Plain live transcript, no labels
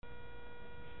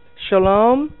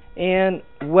Shalom and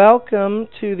welcome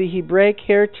to the Hebraic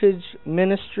Heritage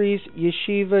Ministries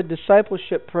Yeshiva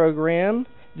Discipleship Program.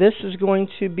 This is going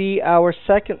to be our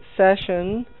second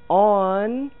session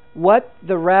on what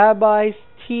the rabbis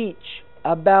teach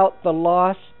about the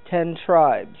lost 10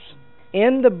 tribes.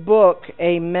 In the book,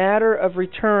 A Matter of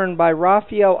Return by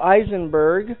Raphael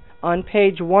Eisenberg, on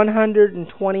page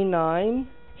 129,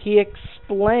 he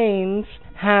explains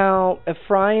how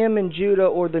Ephraim and Judah,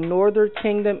 or the northern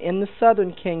kingdom and the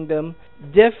southern kingdom,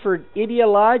 differed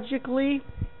ideologically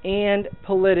and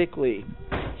politically.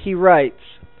 He writes,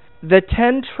 "The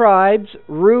 10 tribes,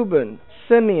 Reuben,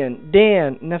 Simeon,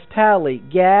 Dan, Naphtali,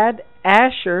 Gad,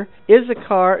 Asher,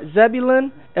 Issachar,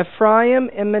 Zebulun, Ephraim,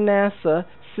 and Manasseh,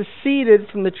 seceded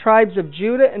from the tribes of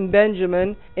Judah and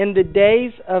Benjamin in the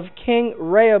days of King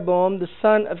Rehoboam, the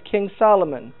son of King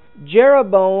Solomon.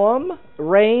 Jeroboam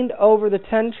reigned over the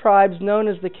 10 tribes known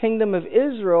as the Kingdom of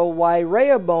Israel, while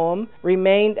Rehoboam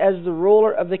remained as the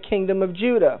ruler of the Kingdom of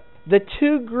Judah. The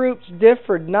two groups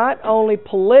differed not only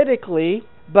politically,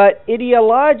 but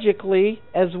ideologically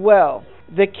as well.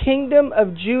 The Kingdom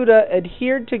of Judah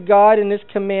adhered to God and His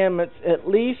commandments, at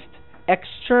least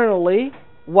externally,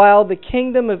 while the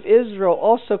Kingdom of Israel,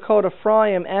 also called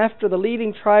Ephraim after the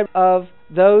leading tribe of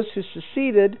those who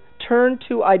seceded, turned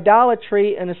to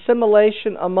idolatry and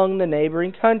assimilation among the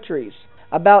neighboring countries.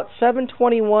 About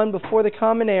 721 before the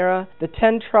Common Era, the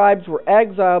 10 tribes were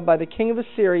exiled by the king of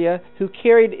Assyria, who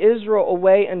carried Israel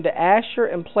away into Ashur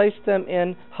and placed them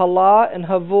in Halah and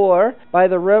Havor by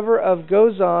the river of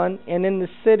Gozan and in the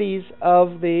cities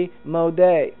of the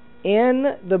Modeh.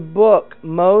 In the book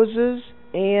Moses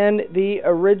and the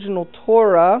Original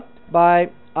Torah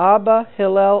by Abba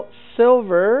Hillel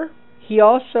Silver, he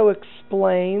also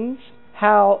explains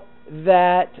how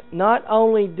that not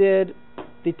only did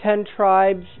the 10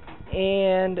 tribes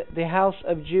and the house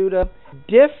of Judah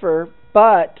differ,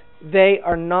 but they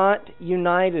are not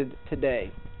united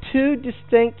today. Two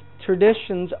distinct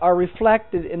traditions are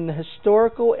reflected in the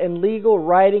historical and legal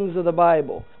writings of the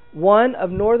Bible, one of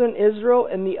northern Israel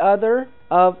and the other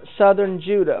of southern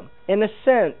Judah. In a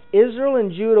sense, Israel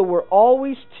and Judah were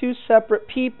always two separate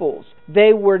peoples.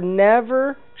 They were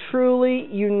never truly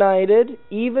united,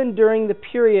 even during the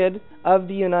period of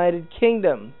the United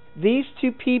Kingdom. These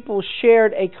two peoples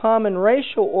shared a common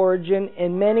racial origin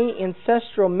and many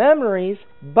ancestral memories,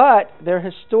 but their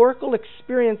historical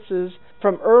experiences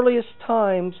from earliest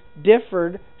times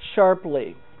differed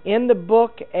sharply. In the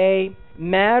book A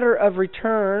Matter of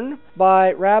Return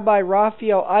by Rabbi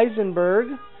Raphael Eisenberg,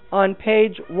 on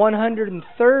page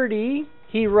 130,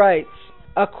 he writes,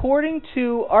 "According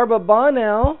to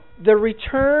Abarbanel, the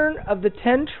return of the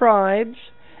 10 tribes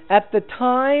at the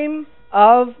time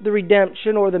of the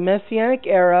redemption or the Messianic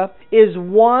era is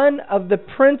one of the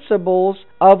principles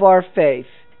of our faith."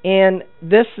 And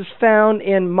this is found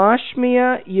in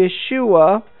Mashmia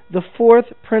Yeshua, the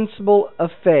fourth principle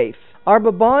of faith.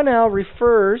 Abarbanel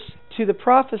refers to the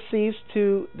prophecies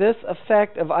to this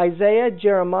effect of Isaiah,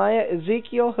 Jeremiah,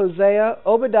 Ezekiel, Hosea,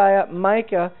 Obadiah,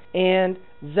 Micah, and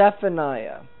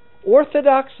Zephaniah.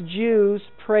 Orthodox Jews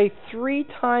pray 3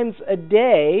 times a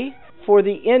day for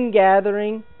the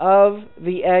ingathering of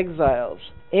the exiles.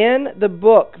 In the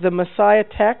book, The Messiah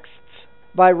Texts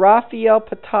by Raphael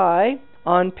Patai,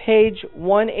 on page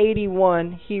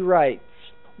 181, he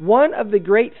writes, "One of the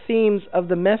great themes of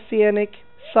the Messianic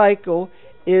cycle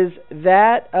is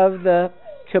that of the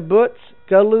kibbutz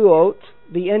galuot,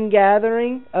 the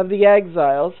ingathering of the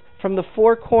exiles from the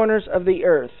 4 corners of the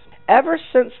earth. Ever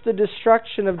since the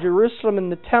destruction of Jerusalem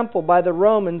and the temple by the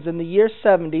Romans in the year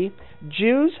 70,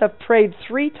 Jews have prayed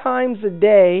 3 times a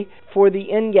day for the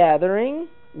ingathering,"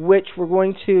 which we're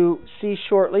going to see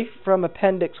shortly from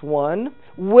Appendix 1,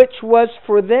 which was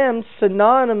for them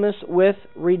synonymous with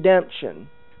redemption.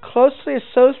 Closely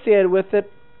associated with it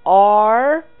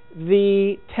are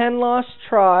the 10 lost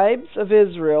tribes of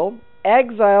Israel,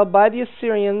 exiled by the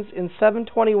Assyrians in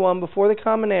 721 before the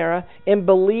Common Era, and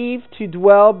believed to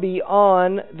dwell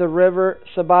beyond the river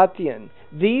Sabbatean.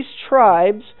 These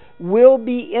tribes will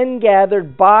be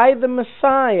ingathered by the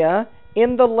Messiah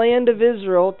in the land of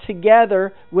Israel,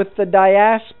 together with the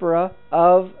diaspora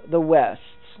of the West.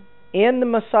 In the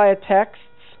Messiah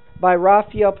Texts by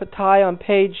Raphael Patai on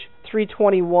page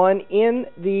 321, in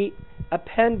the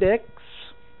appendix,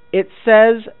 it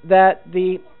says that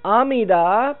the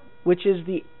Amidah, which is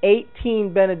the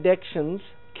 18 benedictions,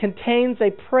 contains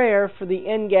a prayer for the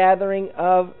ingathering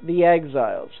of the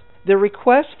exiles. The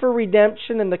request for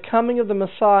redemption and the coming of the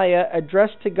Messiah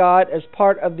addressed to God as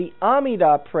part of the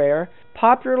Amidah prayer,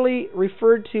 popularly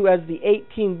referred to as the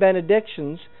 18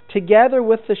 benedictions, together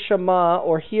with the Shema,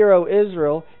 or Hear, O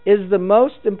Israel, is the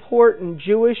most important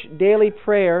Jewish daily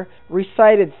prayer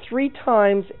recited 3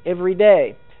 times every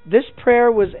day. This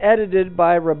prayer was edited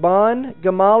by Rabban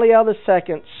Gamaliel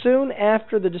II soon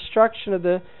after the destruction of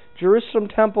the Jerusalem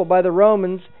temple by the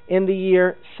Romans in the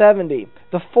year 70.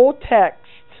 The full text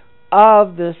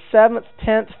of the 7th,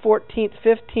 10th, 14th,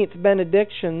 15th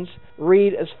benedictions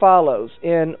read as follows,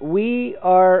 and we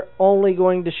are only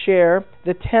going to share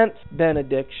the 10th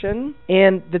benediction,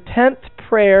 and the 10th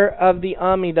prayer of the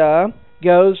Amidah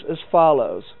goes as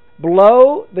follows.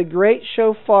 Blow the great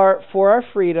shofar for our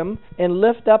freedom, and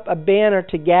lift up a banner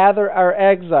to gather our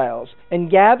exiles, and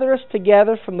gather us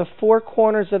together from the 4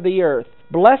 corners of the earth.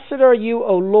 Blessed are you,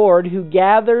 O Lord, who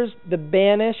gathers the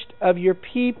banished of your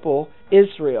people,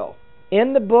 Israel.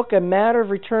 In the book A Matter of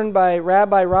Return by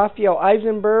Rabbi Raphael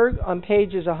Eisenberg, on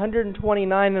pages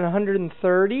 129 and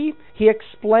 130, he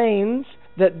explains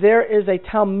that there is a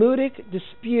Talmudic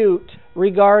dispute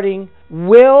regarding,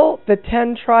 will the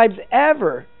 10 tribes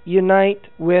ever unite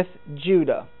with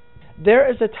Judah?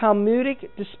 There is a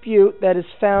Talmudic dispute that is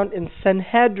found in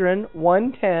Sanhedrin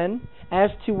 110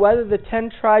 as to whether the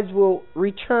 10 tribes will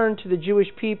return to the Jewish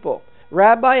people.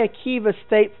 Rabbi Akiva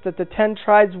states that the 10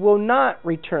 tribes will not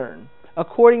return.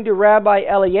 According to Rabbi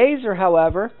Eliezer,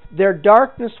 however, their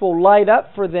darkness will light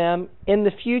up for them in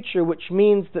the future, which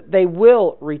means that they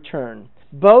will return.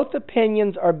 Both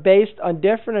opinions are based on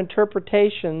different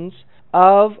interpretations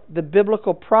of the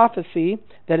biblical prophecy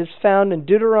that is found in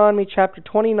Deuteronomy chapter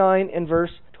 29 and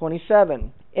verse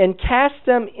 27. And cast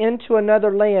them into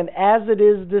another land as it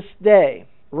is this day.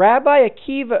 Rabbi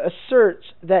Akiva asserts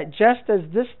that just as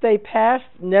this day passed,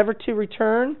 never to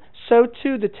return, so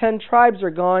too the 10 tribes are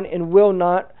gone and will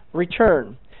not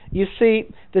return. You see,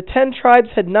 the 10 tribes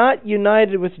had not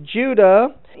united with Judah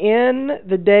in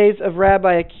the days of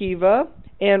Rabbi Akiva,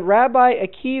 and Rabbi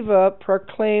Akiva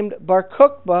proclaimed Bar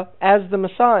Kokhba as the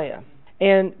Messiah.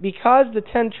 And because the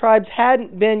 10 tribes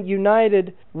hadn't been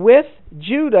united with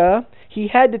Judah, he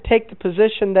had to take the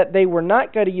position that they were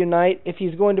not going to unite if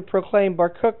he's going to proclaim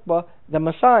Bar Kokhba the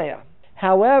Messiah.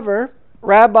 However,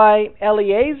 Rabbi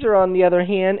Eliezer, on the other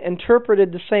hand,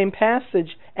 interpreted the same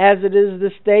passage as it is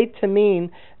this day to mean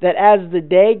that as the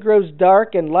day grows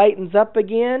dark and lightens up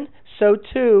again, so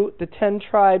too the 10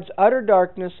 tribes' utter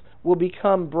darkness will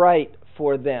become bright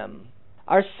for them.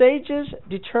 Our sages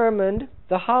determined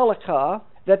the halakha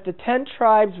that the 10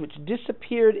 tribes which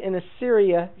disappeared in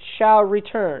Assyria shall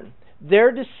return.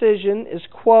 Their decision is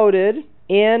quoted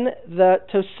in the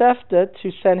Tosefta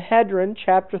to Sanhedrin,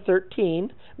 chapter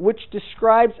 13, which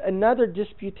describes another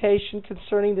disputation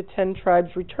concerning the 10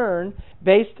 tribes' return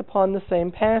based upon the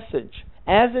same passage.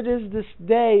 As it is this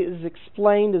day is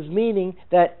explained as meaning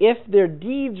that if their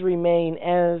deeds remain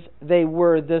as they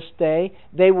were this day,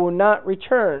 they will not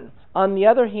return. On the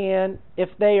other hand, if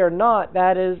they are not,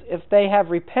 that is, if they have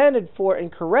repented for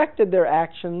and corrected their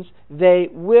actions, they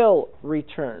will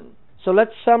return. So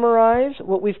let's summarize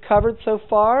what we've covered so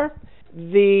far.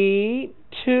 The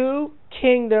 2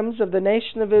 kingdoms of the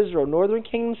nation of Israel, northern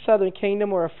kingdom, southern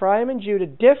kingdom, or Ephraim and Judah,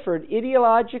 differed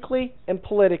ideologically and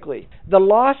politically. The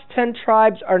lost 10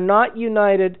 tribes are not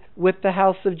united with the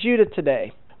house of Judah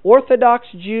today. Orthodox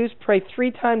Jews pray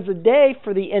 3 times a day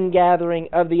for the ingathering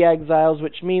of the exiles,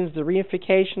 which means the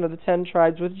reunification of the 10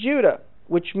 tribes with Judah,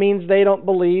 which means they don't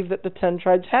believe that the 10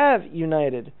 tribes have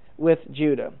united with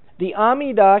Judah. The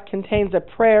Amidah contains a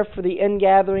prayer for the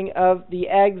ingathering of the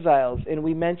exiles, and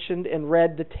we mentioned and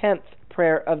read the 10th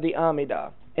prayer of the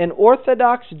Amidah. An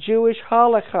Orthodox Jewish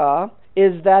halakha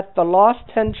is that the lost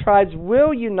 10 tribes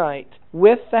will unite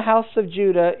with the house of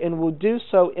Judah and will do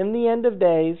so in the end of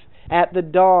days at the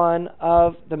dawn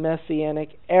of the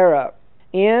Messianic era.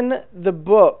 In the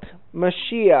book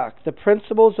Mashiach, The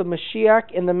Principles of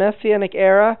Mashiach in the Messianic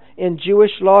Era in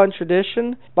Jewish Law and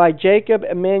Tradition by Jacob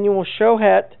Emanuel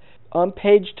Shohet, on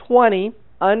page 20,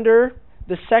 under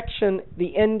the section,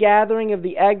 The Ingathering of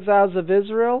the Exiles of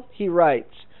Israel, he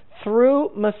writes,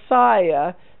 through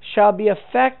Messiah shall be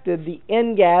effected the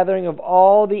ingathering of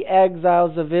all the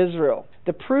exiles of Israel.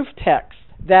 The proof texts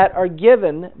that are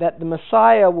given that the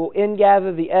Messiah will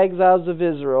ingather the exiles of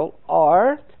Israel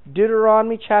are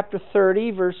Deuteronomy chapter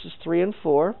 30, verses 3 and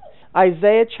 4,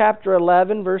 Isaiah chapter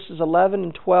 11, verses 11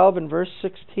 and 12 and verse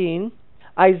 16,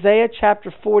 Isaiah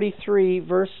chapter 43,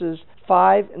 verses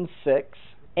 5 and 6,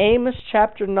 Amos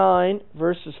chapter 9,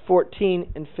 verses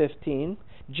 14 and 15,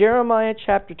 Jeremiah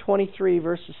chapter 23,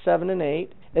 verses 7 and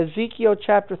 8, Ezekiel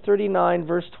chapter 39,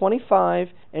 verse 25,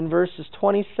 and verses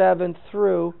 27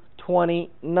 through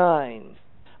 29.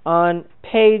 On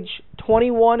page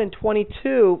 21 and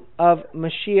 22 of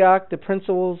Mashiach, The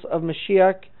Principles of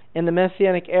Mashiach in the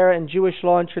Messianic Era in Jewish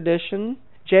Law and Tradition.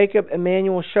 Jacob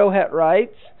Emanuel Shohet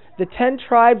writes, "The 10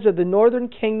 tribes of the northern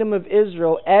kingdom of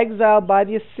Israel, exiled by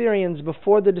the Assyrians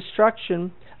before the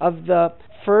destruction of the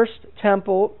first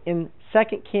temple in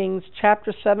 2 Kings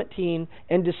chapter 17,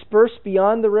 and dispersed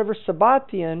beyond the river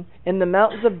Sabbateon in the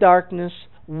mountains of darkness,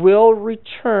 will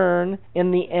return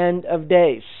in the end of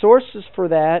days." Sources for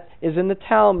that is in the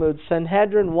Talmud,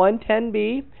 Sanhedrin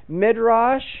 110b,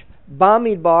 Midrash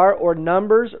Bamidbar, or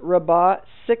Numbers Rabbah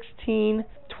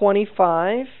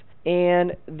 16:25,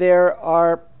 and there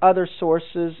are other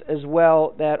sources as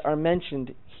well that are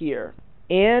mentioned here.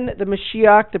 In the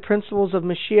Mashiach, the Principles of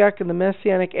Mashiach in the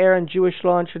Messianic Era in Jewish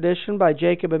Law and Tradition by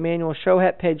Jacob Emanuel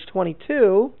Shohet, page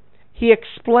 22, he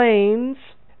explains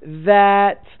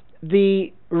that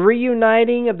the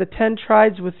reuniting of the 10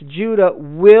 tribes with Judah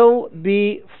will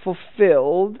be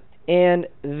fulfilled, and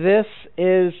this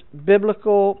is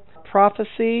biblical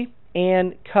prophecy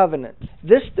and covenant.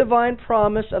 This divine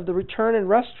promise of the return and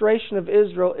restoration of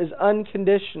Israel is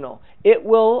unconditional. It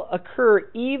will occur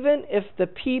even if the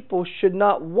people should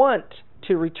not want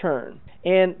to return.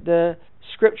 And the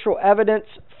scriptural evidence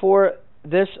for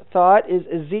this thought is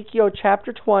Ezekiel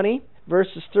chapter 20,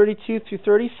 verses 32 through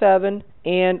 37,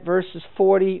 and verses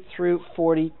 40 through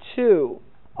 42.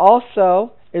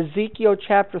 Also, Ezekiel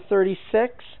chapter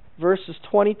 36, verses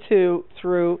 22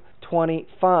 through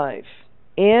 25.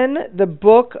 In the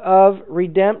Book of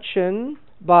Redemption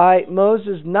by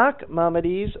Moses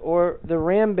Nachmanides, or the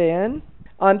Ramban,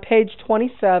 on page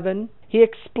 27, he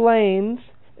explains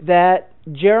that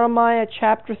Jeremiah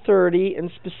chapter 30,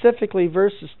 and specifically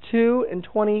verses 2 and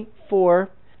 24,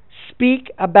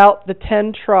 speak about the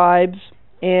 10 tribes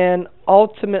and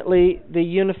ultimately the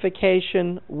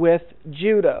unification with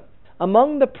Judah.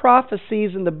 Among the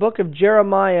prophecies in the book of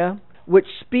Jeremiah which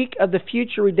speak of the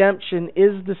future redemption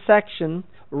is the section,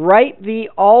 "Write thee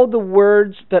all the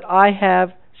words that I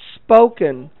have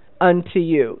spoken unto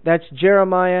you." That's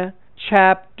Jeremiah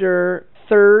chapter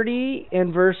 30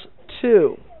 and verse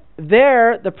 2.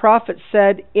 There the prophet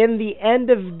said, "In the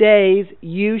end of days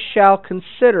you shall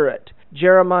consider it."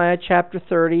 Jeremiah chapter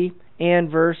 30 and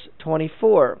verse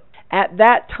 24. "At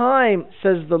that time,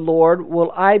 says the Lord,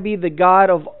 will I be the God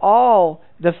of all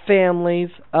the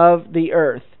families of the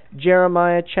earth."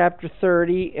 Jeremiah chapter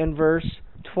 30 and verse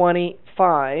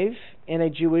 25 in a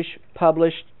Jewish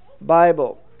published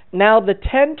Bible. Now the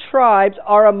 10 tribes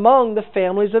are among the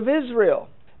families of Israel.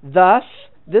 Thus,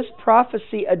 this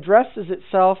prophecy addresses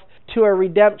itself to a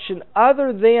redemption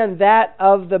other than that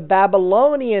of the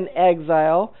Babylonian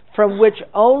exile, from which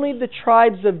only the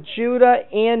tribes of Judah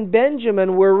and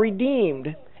Benjamin were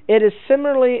redeemed. It is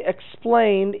similarly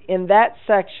explained in that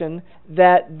section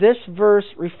that this verse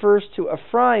refers to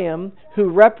Ephraim, who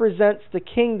represents the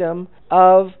kingdom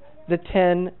of the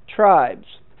 10 tribes.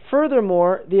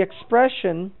 Furthermore, the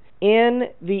expression "in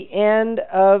the end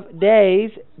of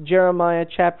days," Jeremiah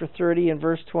chapter 30 and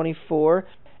verse 24,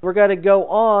 we're going to go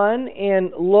on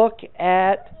and look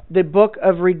at the Book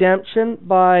of Redemption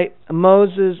by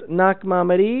Moses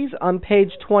Nachmanides on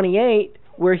page 28,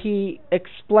 where he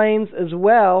explains as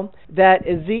well that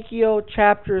Ezekiel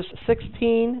chapters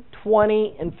 16,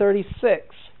 20, and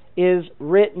 36 is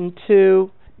written to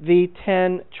the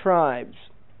 10 tribes.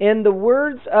 In the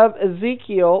words of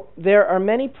Ezekiel, there are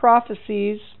many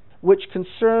prophecies which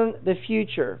concern the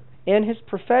future. In his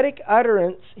prophetic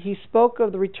utterance, he spoke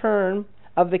of the return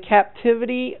of the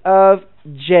captivity of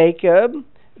Jacob,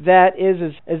 that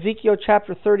is Ezekiel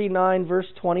chapter 39,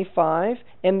 verse 25,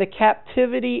 and the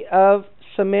captivity of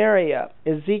Samaria,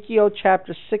 Ezekiel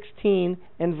chapter 16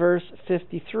 and verse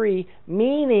 53,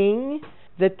 meaning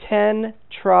the 10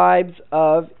 tribes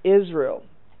of Israel.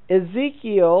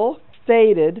 Ezekiel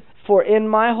stated, "For in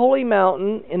my holy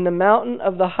mountain, in the mountain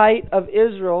of the height of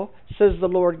Israel, says the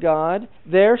Lord God,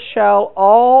 there shall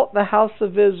all the house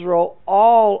of Israel,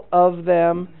 all of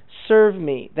them, serve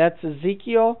me." That's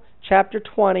Ezekiel chapter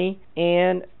 20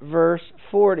 and verse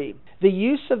 40. The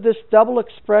use of this double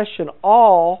expression,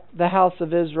 "all the house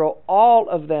of Israel, all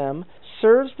of them,"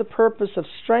 serves the purpose of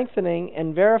strengthening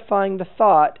and verifying the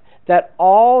thought that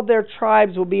all their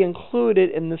tribes will be included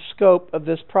in the scope of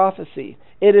this prophecy.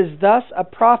 It is thus a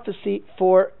prophecy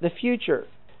for the future.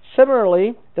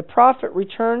 Similarly, the prophet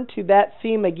returned to that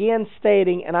theme again,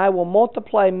 stating, "And I will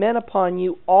multiply men upon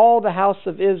you, all the house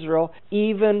of Israel,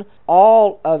 even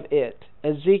all of it."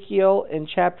 Ezekiel in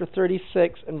chapter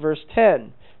 36 and verse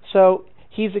 10. So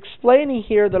he's explaining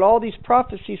here that all these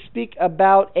prophecies speak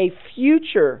about a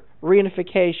future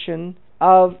reunification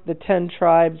of the 10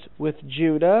 tribes with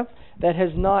Judah that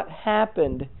has not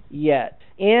happened yet.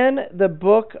 In the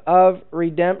Book of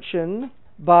Redemption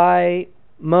by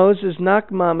Moses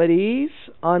Nachmanides,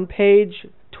 on page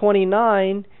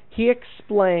 29, he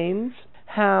explains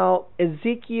how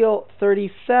Ezekiel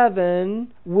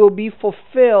 37 will be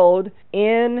fulfilled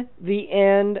in the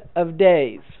end of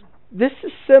days. This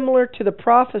is similar to the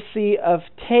prophecy of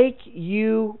 "take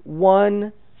you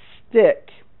one stick,"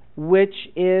 which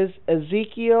is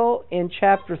Ezekiel in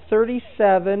chapter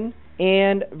 37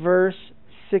 and verse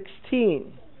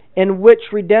 16, in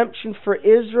which redemption for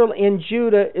Israel and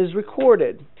Judah is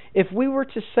recorded. If we were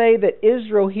to say that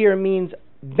Israel here means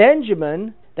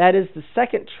Benjamin, that is the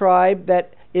second tribe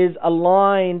that is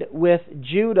aligned with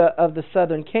Judah of the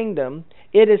southern kingdom,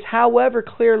 it is, however,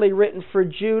 clearly written for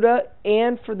Judah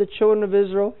and for the children of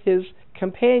Israel, his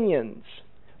companions,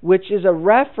 which is a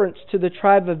reference to the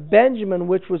tribe of Benjamin,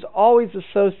 which was always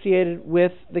associated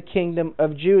with the kingdom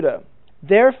of Judah.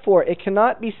 Therefore, it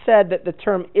cannot be said that the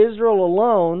term Israel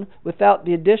alone, without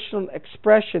the additional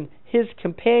expression his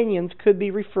companions, could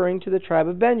be referring to the tribe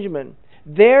of Benjamin.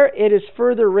 There it is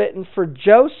further written for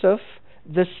Joseph,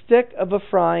 the stick of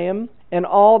Ephraim, and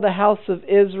all the house of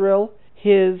Israel,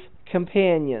 his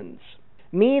companions,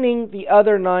 meaning the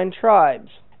other 9 tribes.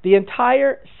 The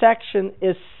entire section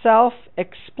is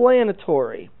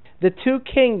self-explanatory. The 2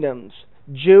 kingdoms,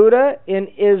 Judah and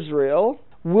Israel,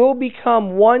 will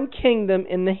become one kingdom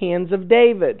in the hands of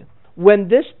David. When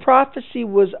this prophecy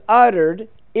was uttered,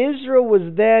 Israel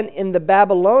was then in the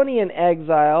Babylonian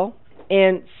exile,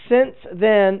 and since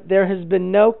then there has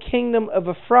been no kingdom of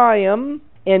Ephraim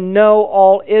and no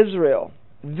all Israel.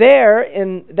 There,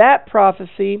 in that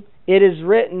prophecy, it is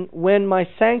written, "When my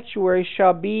sanctuary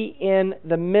shall be in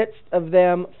the midst of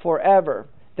them forever."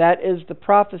 That is the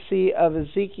prophecy of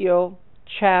Ezekiel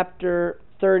chapter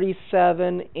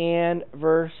 37 and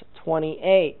verse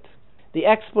 28. The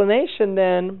explanation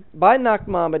then by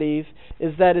Nachmanides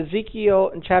is that Ezekiel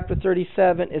in chapter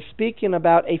 37 is speaking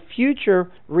about a future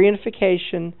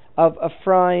reunification of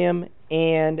Ephraim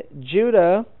and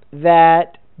Judah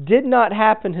that did not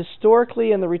happen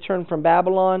historically in the return from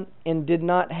Babylon and did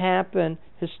not happen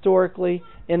historically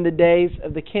in the days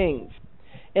of the kings.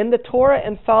 In the Torah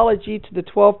Anthology to the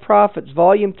 12 Prophets,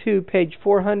 volume 2, page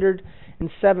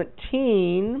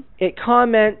 417, it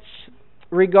comments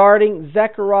regarding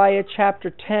Zechariah chapter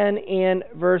 10 and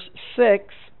verse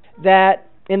 6 that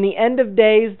in the end of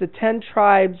days the 10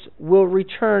 tribes will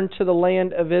return to the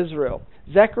land of Israel.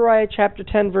 Zechariah chapter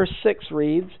 10 verse 6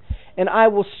 reads, "And I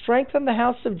will strengthen the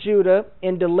house of Judah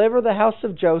and deliver the house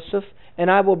of Joseph, and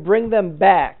I will bring them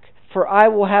back, for I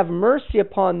will have mercy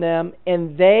upon them,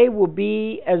 and they will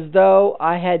be as though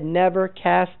I had never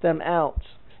cast them out."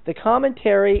 The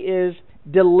commentary is,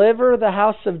 "Deliver the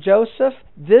house of Joseph."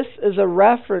 This is a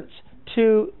reference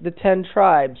to the 10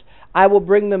 tribes. "I will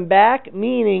bring them back,"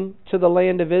 meaning to the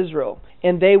land of Israel,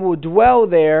 and they will dwell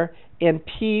there in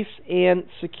peace and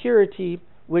security,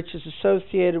 which is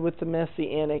associated with the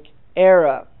Messianic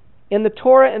era. In the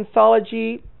Torah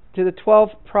Anthology to the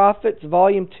 12 Prophets,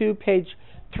 volume 2, page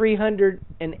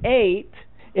 308,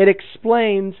 it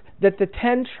explains that the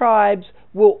 10 tribes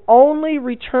will only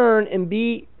return and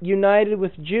be united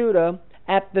with Judah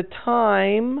at the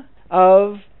time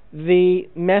of the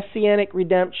Messianic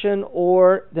redemption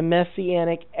or the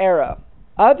Messianic era.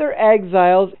 Other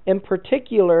exiles, in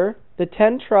particular the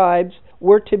 10 tribes,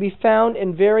 were to be found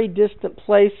in very distant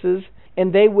places,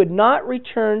 and they would not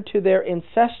return to their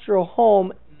ancestral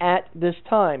home at this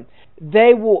time.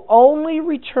 They will only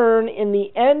return in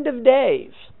the end of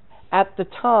days at the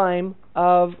time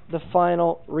of the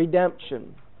final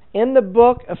redemption. In the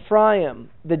book Ephraim,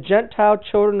 the Gentile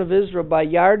Children of Israel by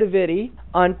Yair Davidi,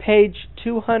 on page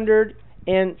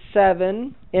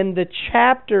 207, in the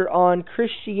chapter on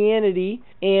Christianity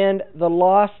and the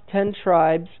lost 10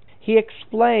 tribes, he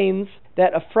explains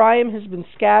that Ephraim has been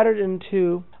scattered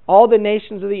into all the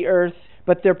nations of the earth,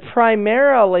 but they're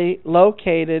primarily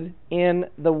located in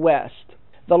the west.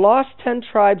 The lost 10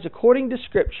 tribes, according to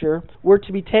Scripture, were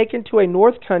to be taken to a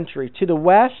north country, to the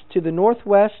west, to the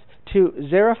northwest, to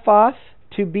Zarephath,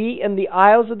 to be in the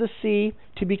isles of the sea,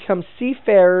 to become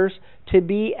seafarers, to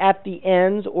be at the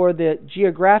ends or the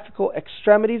geographical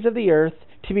extremities of the earth,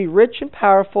 to be rich and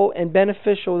powerful and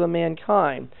beneficial to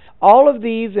mankind. All of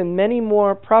these and many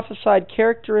more prophesied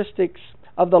characteristics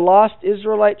of the lost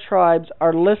Israelite tribes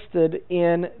are listed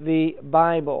in the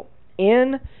Bible.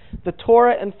 In the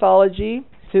Torah Anthology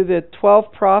to the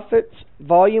 12 Prophets,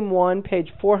 volume 1,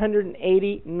 page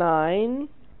 489,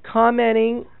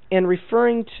 commenting and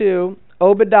referring to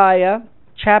Obadiah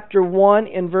chapter 1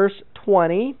 and verse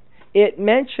 20, it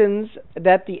mentions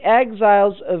that the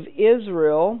exiles of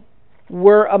Israel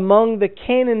were among the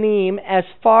Canaanim as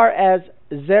far as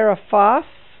Zarephath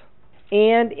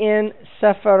and in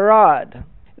Sepharad.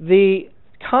 The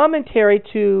commentary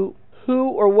to who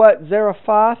or what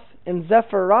Zarephath and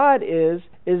Sepharad is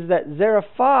that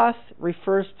Zarephath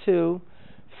refers to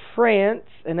France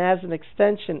and as an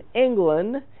extension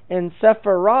England, and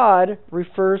Sepharad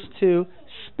refers to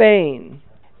Spain.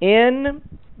 In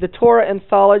the Torah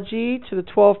Anthology to the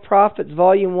 12 Prophets,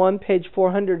 Volume 1, page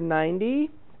 490,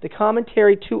 the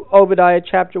commentary to Obadiah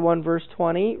chapter 1, verse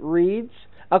 20 reads,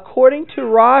 according to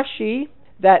Rashi,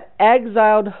 that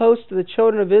exiled host of the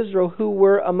children of Israel who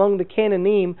were among the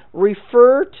Canaanim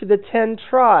refer to the 10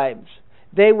 tribes.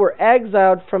 They were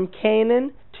exiled from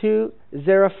Canaan to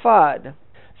Zarephath.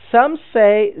 Some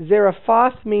say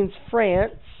Zarephath means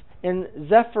France and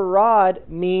Sepharad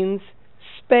means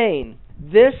Spain.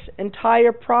 This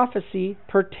entire prophecy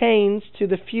pertains to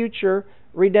the future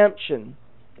redemption.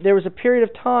 There was a period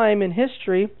of time in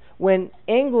history when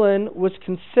England was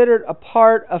considered a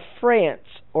part of France,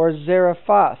 or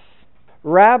Zarephath.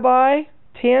 Rabbi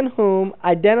Tanhum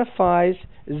identifies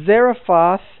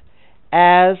Zarephath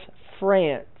as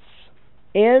France.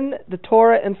 In the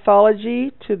Torah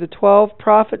Anthology to the 12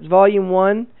 Prophets, Volume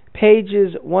 1,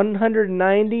 pages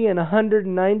 190 and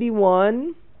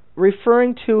 191,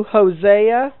 referring to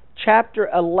Hosea chapter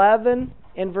 11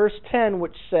 and verse 10,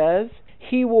 which says,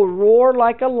 he will roar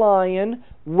like a lion.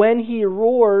 When he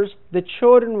roars, the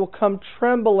children will come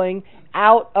trembling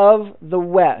out of the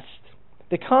west.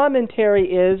 The commentary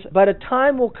is, but a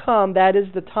time will come, that is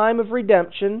the time of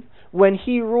redemption, when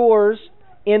he roars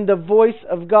in the voice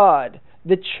of God.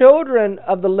 The children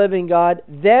of the living God,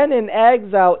 then in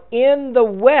exile in the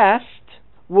west,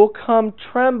 will come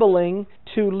trembling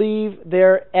to leave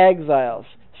their exiles.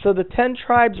 So the 10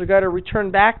 tribes are going to return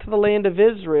back to the land of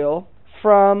Israel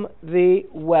from the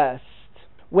west.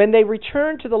 When they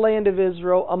return to the land of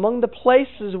Israel, among the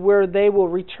places where they will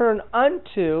return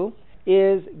unto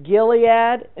is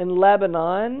Gilead and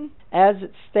Lebanon, as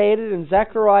it's stated in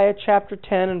Zechariah chapter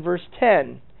 10 and verse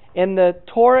 10. In the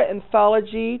Torah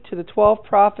Anthology to the 12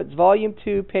 Prophets, Volume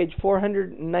 2, page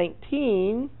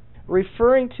 419,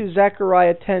 referring to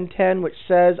Zechariah 10:10, which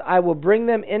says, I will bring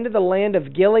them into the land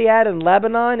of Gilead and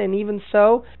Lebanon, and even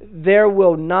so, there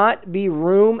will not be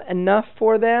room enough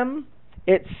for them.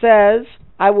 It says,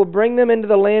 I will bring them into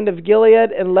the land of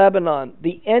Gilead and Lebanon.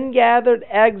 The ingathered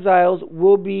exiles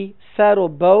will be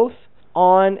settled both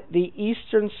on the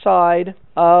eastern side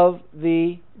of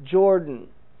the Jordan.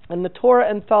 In the Torah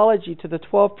Anthology to the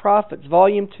 12 Prophets,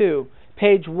 Volume 2,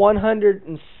 page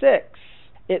 106,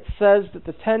 it says that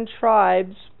the 10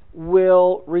 tribes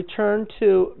will return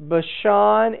to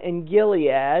Bashan and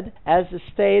Gilead, as is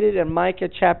stated in Micah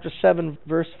chapter 7,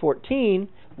 verse 14,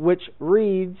 which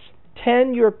reads,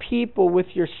 tend your people with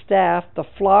your staff, the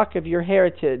flock of your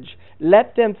heritage.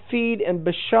 Let them feed in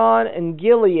Bashan and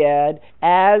Gilead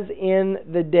as in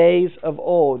the days of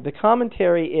old. The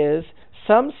commentary is,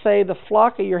 some say the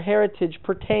flock of your heritage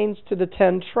pertains to the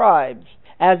 10 tribes.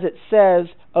 As it says,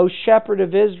 O shepherd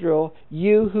of Israel,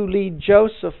 you who lead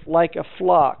Joseph like a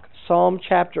flock. Psalm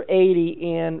chapter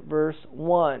 80 and verse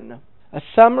 1. A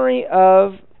summary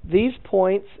of these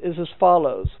points is as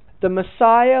follows. The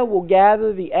Messiah will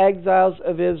gather the exiles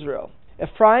of Israel.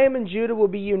 Ephraim and Judah will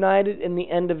be united in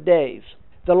the end of days.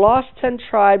 The lost 10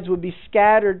 tribes would be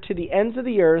scattered to the ends of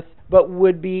the earth, but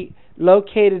would be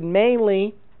located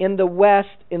mainly in the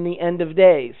west in the end of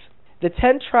days. The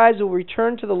 10 tribes will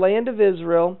return to the land of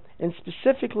Israel, and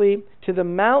specifically to the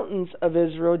mountains of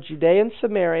Israel, Judea and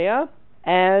Samaria,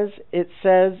 as it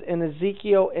says in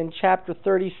Ezekiel in chapter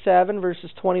 37, verses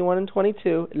 21 and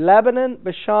 22, Lebanon,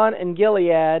 Bashan, and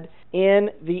Gilead in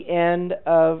the end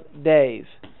of days.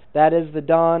 That is the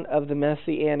dawn of the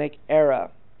Messianic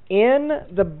era. In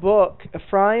the book,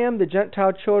 Ephraim, the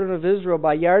Gentile Children of Israel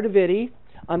by Yair Davidiy,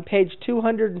 on page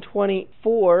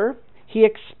 224, he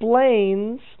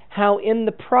explains how in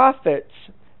the prophets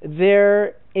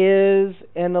there is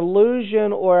an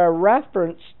allusion or a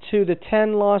reference to the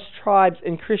 10 lost tribes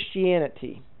in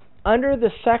Christianity. Under the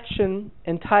section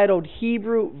entitled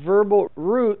Hebrew Verbal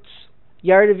Roots,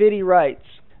 Yair Davidiy writes,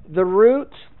 the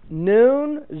root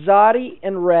Nun, Zadi,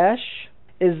 and Resh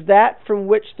is that from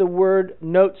which the word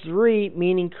Notzri,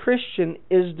 meaning Christian,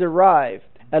 is derived,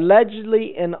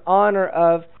 allegedly in honor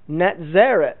of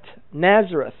Nazareth,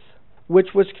 which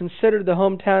was considered the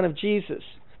hometown of Jesus.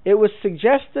 It was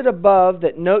suggested above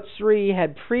that Notzri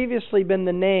had previously been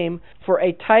the name for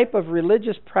a type of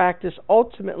religious practice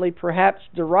ultimately perhaps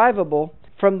derivable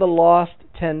from the lost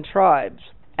 10 tribes.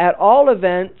 At all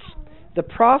events, the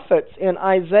prophets in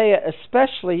Isaiah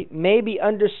especially may be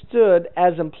understood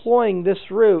as employing this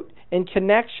root in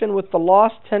connection with the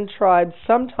lost 10 tribes,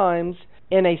 sometimes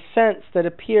in a sense that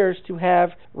appears to have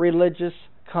religious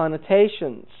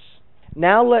connotations.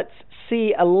 Now let's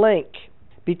see a link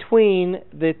between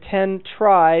the 10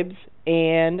 tribes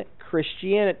and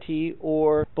Christianity,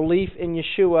 or belief in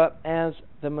Yeshua as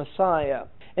the Messiah.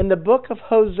 In the book of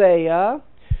Hosea,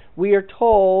 we are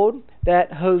told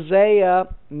that Hosea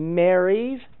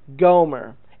marries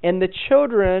Gomer. And the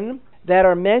children that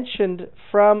are mentioned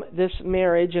from this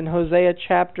marriage in Hosea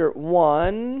chapter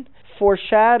 1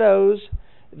 foreshadows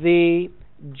the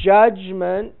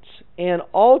judgment and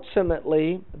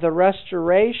ultimately the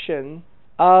restoration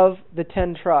of the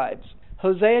 10 tribes.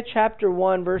 Hosea chapter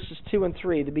 1 verses 2 and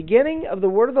 3. The beginning of the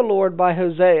word of the Lord by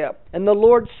Hosea. And the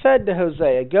Lord said to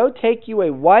Hosea, Go take you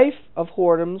a wife of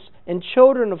whoredoms and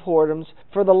children of whoredoms,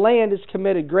 for the land has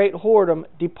committed great whoredom,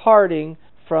 departing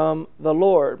from the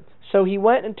Lord. So he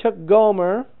went and took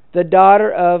Gomer, the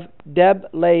daughter of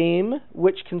Diblaim,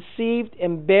 which conceived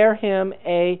and bare him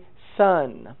a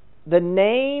son. The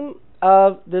name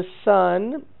of the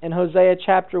son in Hosea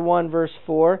chapter 1 verse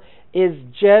 4 is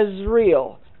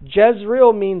Jezreel.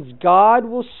 Jezreel means God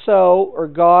will sow or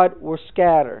God will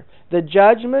scatter. The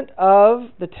judgment of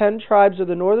the 10 tribes of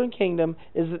the northern kingdom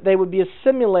is that they would be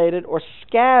assimilated or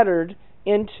scattered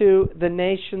into the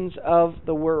nations of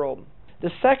the world. The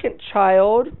second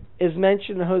child is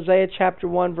mentioned in Hosea chapter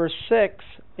 1 verse 6.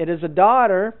 It is a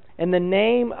daughter, and the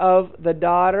name of the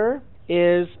daughter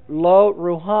is Lo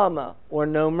Ruhamah, or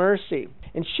no mercy.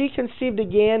 And she conceived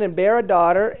again and bare a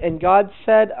daughter, and God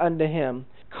said unto him,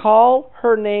 Call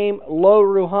her name Lo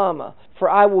Ruhamah, for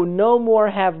I will no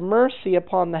more have mercy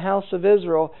upon the house of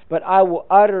Israel, but I will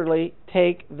utterly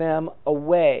take them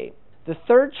away. The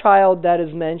third child that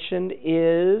is mentioned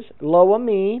is Lo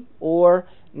Ami, or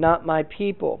not my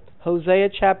people. Hosea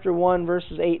chapter 1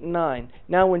 verses 8 and 9.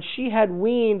 Now when she had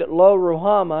weaned Lo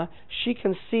Ruhamah, she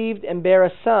conceived and bare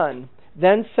a son.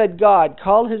 Then said God,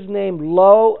 Call his name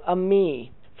Lo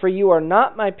Ami, for you are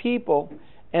not my people,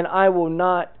 and I will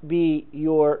not be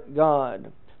your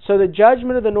God. So the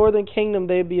judgment of the northern kingdom,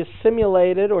 they would be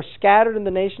assimilated or scattered in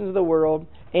the nations of the world,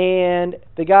 and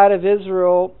the God of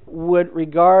Israel would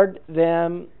regard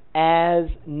them as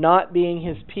not being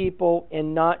his people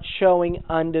and not showing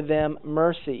unto them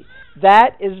mercy.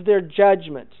 That is their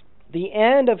judgment. The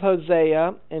end of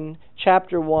Hosea in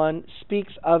chapter 1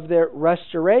 speaks of their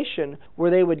restoration, where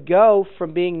they would go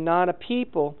from being not a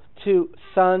people to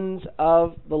sons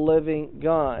of the living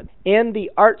God. In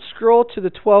the Art Scroll to the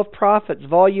 12 Prophets,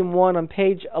 volume 1 on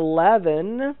page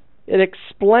 11, it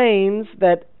explains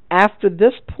that after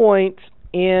this point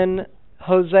in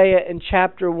Hosea in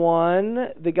chapter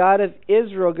 1, the God of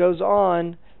Israel goes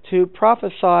on to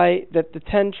prophesy that the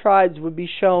 10 tribes would be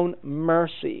shown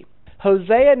mercy.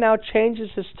 Hosea now changes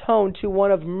his tone to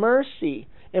one of mercy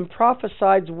and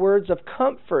prophesies words of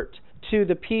comfort to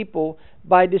the people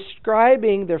by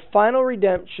describing their final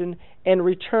redemption and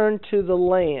return to the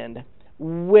land,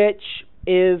 which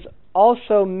is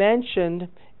also mentioned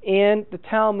in the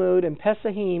Talmud in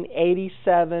Pesahim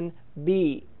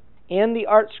 87b. In the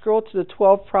Art Scroll to the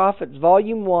 12 Prophets,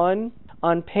 volume 1,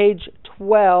 on page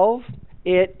 12,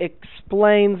 it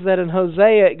explains that in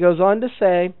Hosea, it goes on to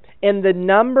say, And the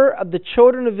number of the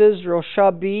children of Israel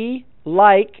shall be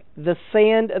like the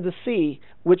sand of the sea,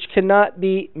 which cannot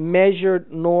be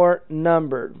measured nor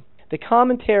numbered. The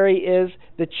commentary is,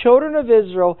 the children of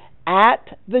Israel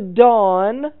at the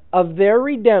dawn of their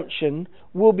redemption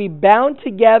will be bound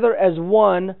together as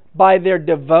one by their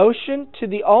devotion to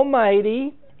the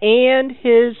Almighty and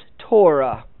His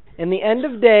Torah. In the end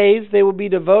of days, they will be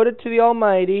devoted to the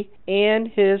Almighty and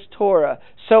His Torah.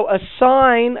 So a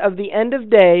sign of the end of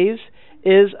days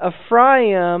is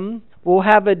Ephraim will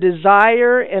have a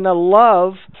desire and a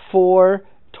love for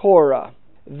Torah.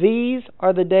 These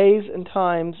are the days and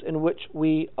times in which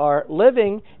we are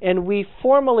living, and we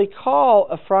formally call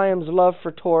Ephraim's love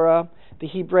for Torah the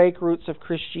Hebraic roots of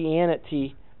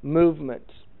Christianity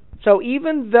movement. So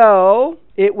even though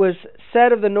it was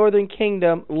said of the northern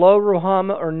kingdom, Lo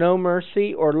Ruhamah, or no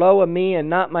mercy, or Lo Ami, and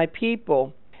not my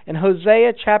people, in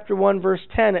Hosea chapter 1 verse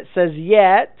 10 it says,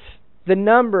 Yet the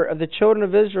number of the children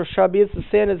of Israel shall be as the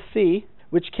sand of the sea,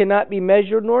 which cannot be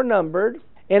measured nor numbered.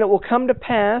 And it will come to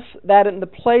pass that in the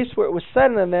place where it was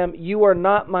said unto them, You are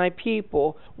not my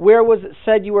people. Where was it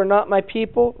said, You are not my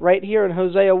people? Right here in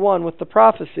Hosea 1 with the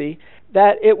prophecy,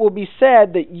 that it will be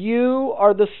said that you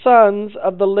are the sons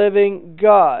of the living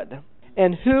God.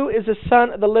 And who is the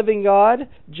son of the living God?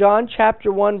 John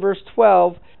chapter 1 verse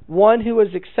 12, one who has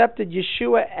accepted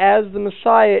Yeshua as the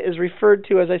Messiah is referred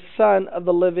to as a son of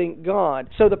the living God.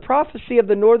 So the prophecy of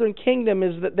the northern kingdom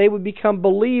is that they would become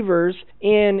believers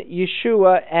in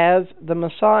Yeshua as the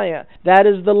Messiah. That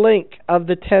is the link of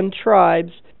the 10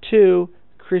 tribes to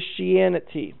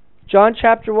Christianity. John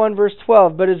chapter 1 verse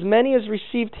 12, but as many as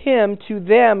received him, to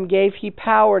them gave he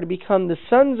power to become the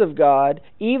sons of God,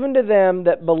 even to them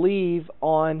that believe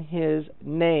on his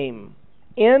name.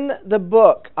 In the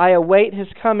book, I Await His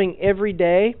Coming Every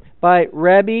Day by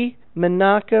Rebbe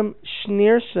Menachem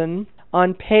Schneerson,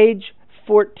 on page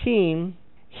 14,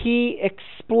 he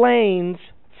explains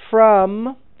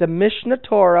from the Mishnah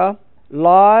Torah,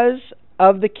 laws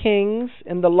of the kings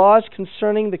and the laws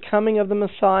concerning the coming of the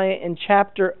Messiah in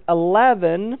chapter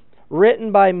 11,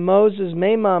 written by Moses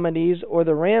Maimonides, or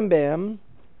the Rambam.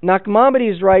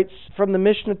 Nachmanides writes from the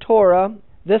Mishnah Torah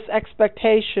this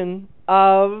expectation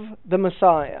of the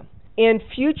Messiah. In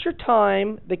future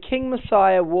time, the King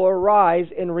Messiah will arise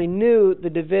and renew the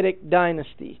Davidic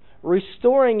dynasty,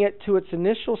 restoring it to its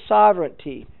initial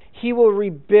sovereignty. He will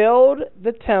rebuild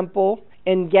the temple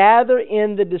and gather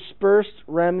in the dispersed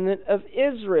remnant of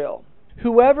Israel.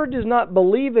 Whoever does not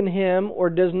believe in him or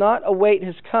does not await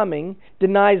his coming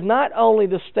denies not only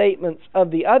the statements of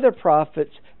the other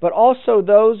prophets, but also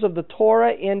those of the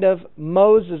Torah and of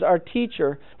Moses, our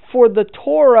teacher. For the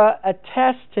Torah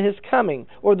attests to his coming,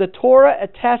 or the Torah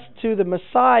attests to the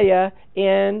Messiah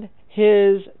and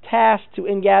his task to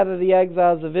ingather the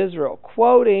exiles of Israel.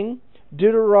 Quoting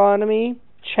Deuteronomy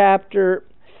chapter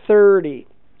 30.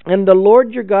 And the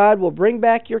Lord your God will bring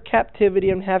back your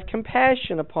captivity and have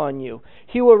compassion upon you.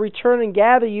 He will return and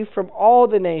gather you from all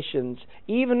the nations,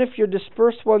 even if your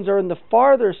dispersed ones are in the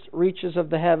farthest reaches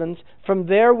of the heavens. From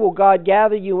there will God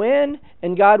gather you in,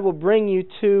 and God will bring you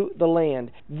to the land.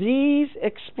 These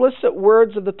explicit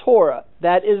words of the Torah,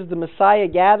 that is, the Messiah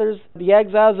gathers the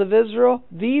exiles of Israel,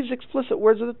 these explicit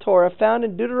words of the Torah found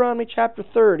in Deuteronomy chapter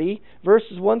 30,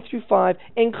 verses 1 through 5,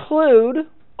 include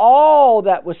all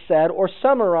that was said, or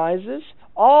summarizes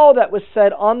all that was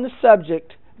said on the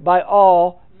subject by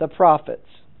all the prophets.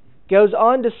 Goes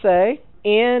on to say,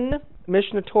 in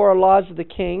Mishnah Torah Laws of the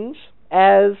Kings,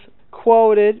 as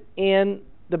quoted in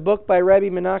the book by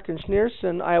Rebbe Menachem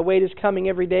Schneerson, I Await His Coming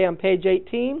Every Day, on page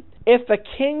 18, if a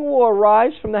king will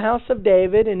arise from the house of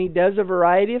David, and he does a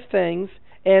variety of things,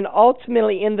 and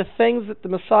ultimately in the things that the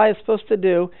Messiah is supposed to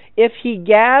do, if he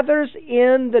gathers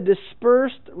in the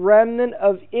dispersed remnant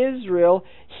of Israel,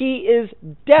 he is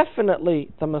definitely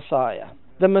the Messiah.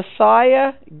 The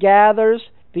Messiah gathers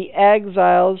the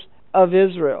exiles of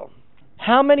Israel.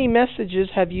 How many messages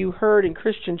have you heard in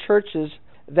Christian churches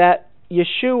that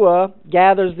Yeshua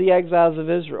gathers the exiles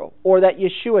of Israel, or that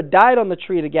Yeshua died on the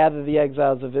tree to gather the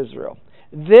exiles of Israel?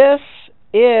 This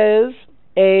is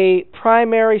a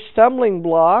primary stumbling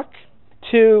block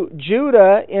to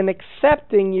Judah in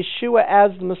accepting Yeshua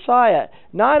as the Messiah.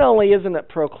 Not only isn't it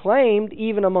proclaimed,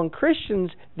 even among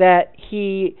Christians, that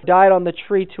he died on the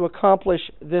tree to accomplish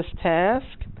this task,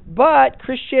 but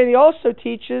Christianity also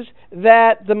teaches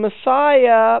that the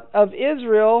Messiah of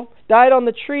Israel died on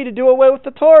the tree to do away with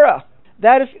the Torah.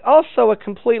 That is also a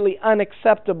completely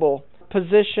unacceptable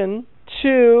position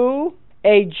to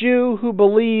a Jew who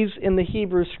believes in the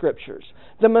Hebrew Scriptures.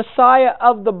 The Messiah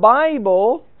of the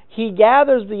Bible, he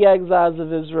gathers the exiles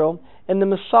of Israel, and the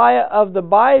Messiah of the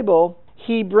Bible,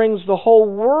 he brings the whole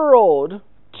world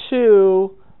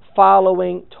to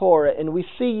following Torah. And we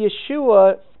see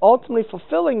Yeshua ultimately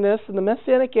fulfilling this in the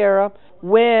Messianic era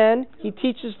when he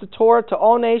teaches the Torah to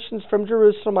all nations from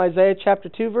Jerusalem, Isaiah chapter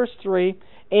 2 verse 3,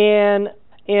 and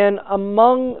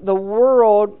among the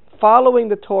world following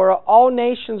the Torah, all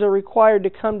nations are required to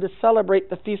come to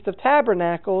celebrate the Feast of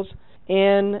Tabernacles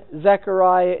in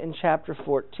Zechariah in chapter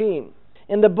 14.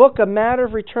 In the book A Matter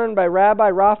of Return by Rabbi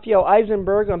Raphael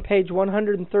Eisenberg on page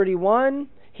 131,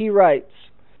 he writes,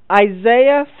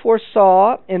 Isaiah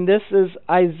foresaw, and this is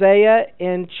Isaiah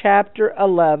in chapter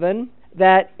 11,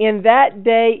 that in that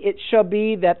day it shall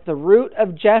be that the root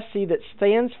of Jesse that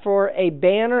stands for a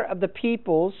banner of the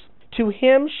peoples, to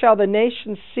him shall the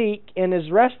nations seek, and his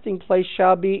resting place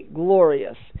shall be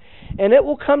glorious. And it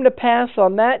will come to pass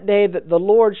on that day that the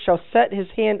Lord shall set his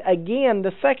hand again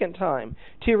the second time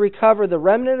to recover the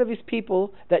remnant of his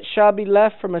people that shall be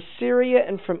left from Assyria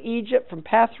and from Egypt, from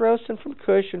Pathros and from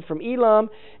Cush and from Elam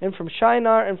and from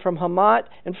Shinar and from Hamath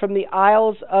and from the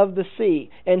isles of the sea.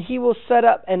 And he will set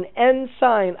up an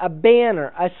ensign, a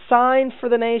banner, a sign for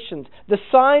the nations. The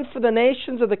sign for the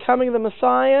nations of the coming of the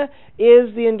Messiah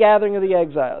is the ingathering of the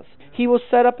exiles. He will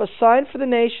set up a sign for the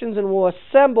nations and will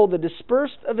assemble the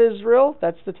dispersed of Israel,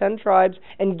 that's the 10 tribes,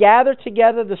 and gather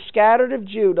together the scattered of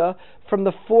Judah from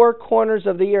the four corners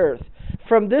of the earth.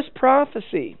 From this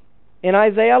prophecy in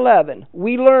Isaiah 11,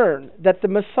 we learn that the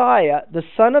Messiah, the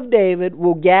son of David,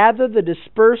 will gather the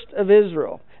dispersed of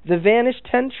Israel, the vanished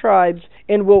 10 tribes,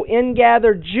 and will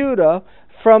ingather Judah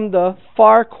from the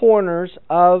far corners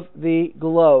of the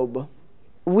globe.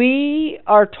 we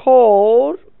are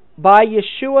told by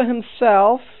Yeshua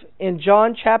himself in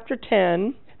John chapter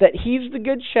 10 that he's the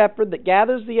good shepherd that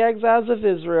gathers the exiles of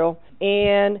Israel,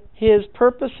 and his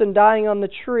purpose in dying on the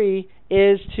tree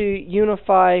is to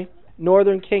unify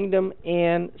northern kingdom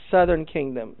and southern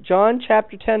kingdom. John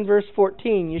chapter 10 verse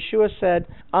 14, Yeshua said,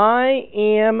 I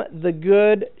am the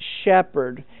good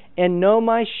shepherd, and know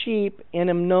my sheep, and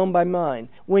am known by mine.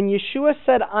 When Yeshua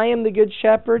said, I am the good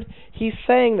shepherd, he's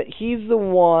saying that he's the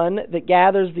one that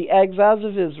gathers the exiles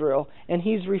of Israel, and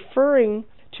he's referring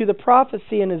to the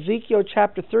prophecy in Ezekiel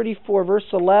chapter 34 verse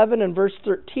 11 and verse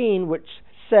 13, which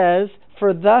says,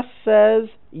 For thus says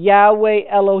Yahweh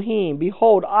Elohim,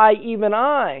 Behold, I, even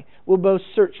I, will both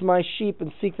search my sheep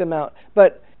and seek them out.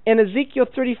 But in Ezekiel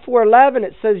 34:11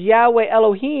 it says Yahweh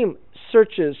Elohim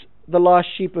searches the lost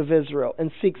sheep of Israel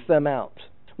and seeks them out.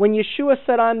 When Yeshua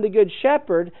said, I'm the good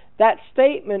shepherd, that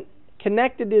statement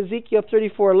connected to Ezekiel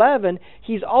 34:11,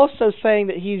 he's also saying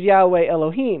that he's Yahweh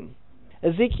Elohim.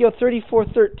 Ezekiel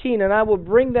 34:13, and I will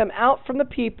bring them out from the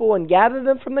people and gather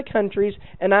them from the countries,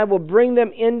 and I will bring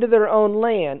them into their own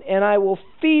land, and I will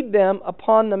feed them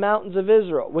upon the mountains of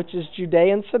Israel, which is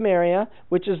Judea and Samaria,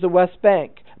 which is the West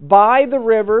Bank, by the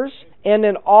rivers, and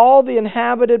in all the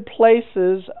inhabited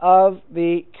places of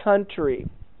the country.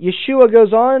 Yeshua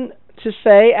goes on to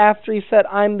say, after he said,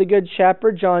 I'm the good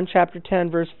shepherd, John chapter 10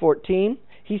 verse 14,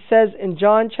 he says in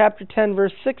John chapter 10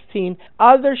 verse 16,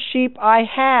 other sheep I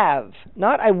have,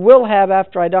 not I will have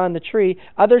after I die on the tree,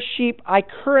 other sheep I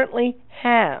currently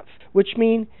have, which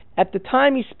means at the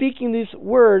time he's speaking these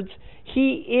words,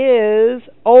 he is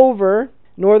over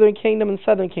northern kingdom and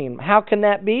southern kingdom. How can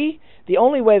that be? The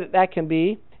only way that that can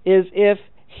be is if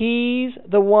he's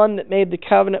the one that made the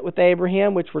covenant with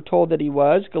Abraham, which we're told that he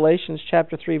was, Galatians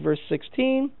chapter 3 verse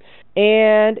 16,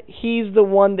 and he's the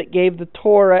one that gave the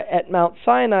Torah at Mount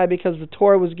Sinai, because the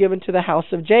Torah was given to the house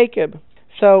of Jacob.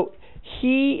 So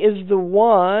he is the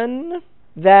one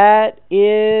that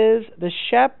is the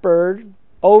shepherd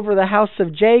over the house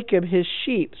of Jacob, his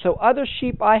sheep. So other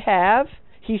sheep I have,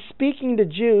 he's speaking to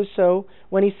Jews, so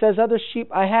when he says other sheep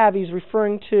I have, he's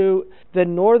referring to the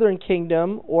northern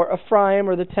kingdom, or Ephraim,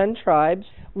 or the 10 tribes,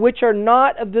 which are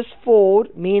not of this fold,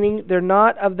 meaning they're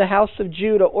not of the house of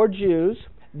Judah or Jews.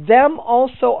 Them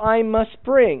also I must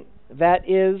bring. That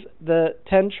is the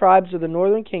 10 tribes of the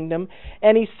northern kingdom.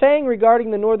 And he's saying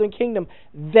regarding the northern kingdom,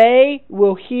 they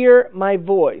will hear my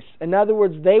voice. In other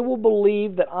words, they will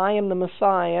believe that I am the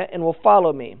Messiah and will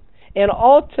follow me. And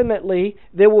ultimately,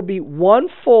 there will be one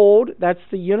fold, that's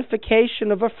the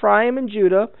unification of Ephraim and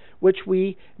Judah, which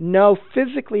we know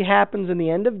physically happens in the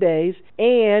end of days,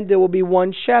 and there will be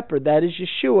one shepherd, that is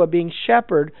Yeshua being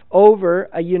shepherd over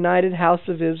a united house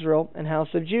of Israel and house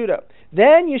of Judah.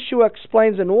 Then Yeshua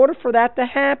explains in order for that to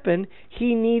happen,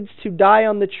 he needs to die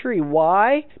on the tree.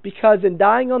 Why? Because in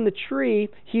dying on the tree,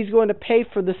 he's going to pay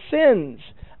for the sins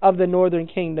of the northern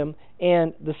kingdom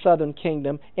and the southern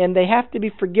kingdom, and they have to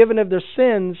be forgiven of their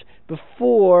sins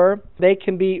before they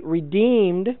can be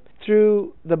redeemed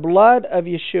through the blood of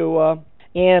Yeshua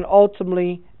and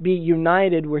ultimately be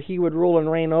united where he would rule and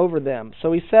reign over them.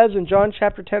 So he says in John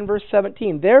chapter 10 verse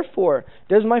 17, Therefore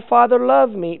does my Father love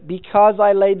me, because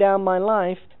I lay down my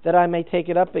life that I may take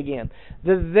it up again.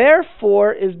 The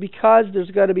therefore is because there's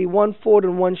got to be one fold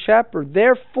and one shepherd.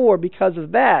 Therefore, because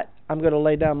of that, I'm going to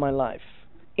lay down my life.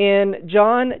 In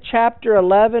John chapter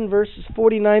 11 verses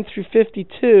 49 through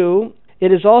 52,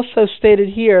 it is also stated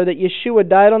here that Yeshua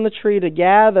died on the tree to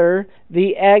gather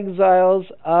the exiles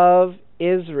of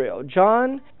Israel.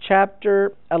 John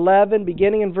chapter 11,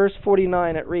 beginning in verse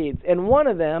 49, it reads, And one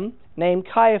of them, named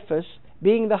Caiaphas,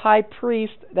 being the high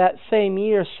priest that same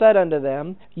year, said unto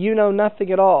them, You know nothing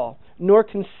at all, nor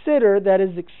consider that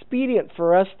it is expedient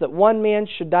for us that one man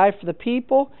should die for the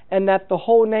people, and that the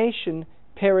whole nation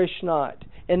perish not.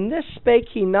 And this spake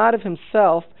he not of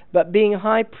himself, but being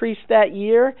high priest that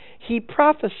year, he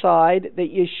prophesied that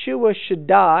Yeshua should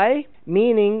die,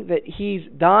 meaning that he's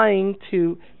dying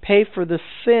to pay for the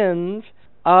sins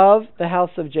of the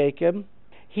house of Jacob.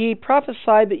 He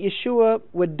prophesied that Yeshua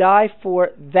would die for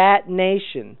that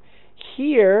nation.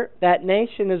 Here, that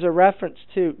nation is a reference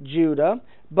to Judah,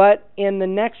 but in the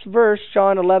next verse,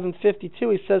 John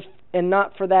 11:52, he says, and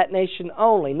not for that nation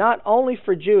only. Not only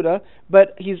for Judah,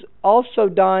 but he's also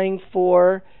dying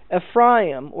for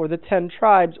Ephraim, or the 10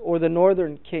 tribes, or the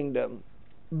northern kingdom.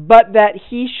 But that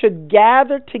he should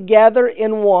gather together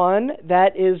in one,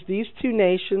 that is these two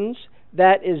nations,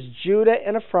 that is Judah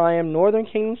and Ephraim, northern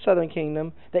kingdom, southern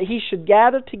kingdom, that he should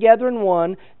gather together in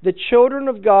one the children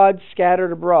of God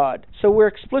scattered abroad. So we're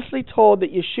explicitly told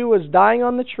that Yeshua is dying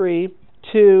on the tree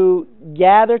to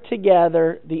gather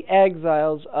together the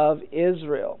exiles of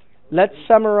Israel. Let's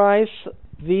summarize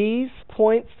these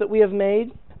points that we have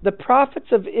made. The prophets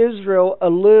of Israel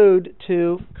allude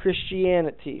to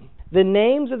Christianity. The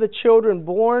names of the children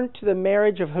born to the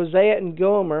marriage of Hosea and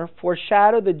Gomer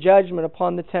foreshadow the judgment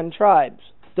upon the 10 tribes.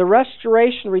 The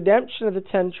restoration, redemption of the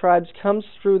 10 tribes comes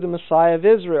through the Messiah of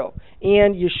Israel.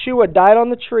 And Yeshua died on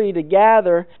the tree to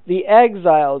gather the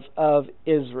exiles of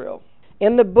Israel.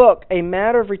 In the book, A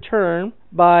Matter of Return,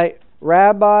 by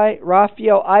Rabbi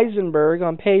Raphael Eisenberg,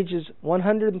 on pages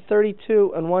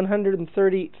 132 and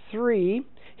 133,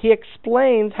 he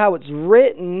explains how it's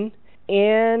written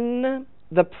in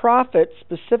the prophets,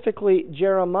 specifically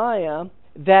Jeremiah,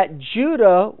 that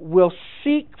Judah will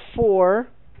seek for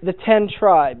the 10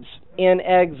 tribes in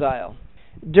exile.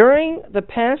 During the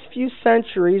past few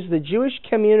centuries, the Jewish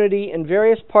community in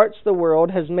various parts of the world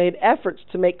has made efforts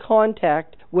to make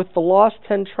contact with the lost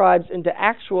 10 tribes and to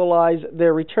actualize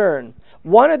their return.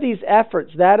 One of these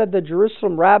efforts, that of the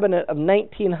Jerusalem Rabbinate of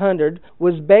 1900,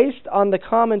 was based on the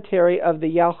commentary of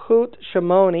the Yalkut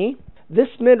Shimoni. This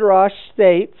midrash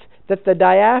states that the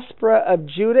diaspora of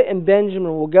Judah and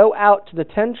Benjamin will go out to the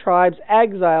 10 tribes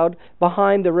exiled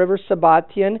behind the river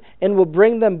Sabbatean and will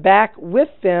bring them back with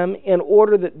them in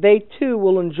order that they too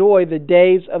will enjoy the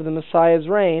days of the Messiah's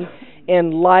reign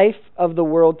and life of the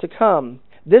world to come.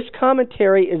 This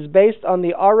commentary is based on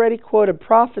the already quoted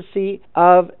prophecy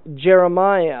of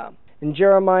Jeremiah. In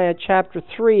Jeremiah chapter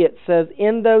 3 it says,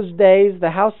 "In those days the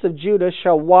house of Judah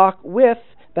shall walk with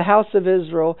the house of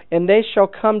Israel, and they shall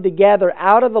come together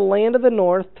out of the land of the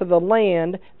north to the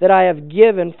land that I have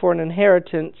given for an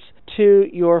inheritance to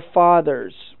your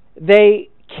fathers." They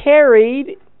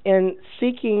carried, in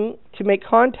seeking to make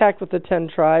contact with the 10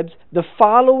 tribes, the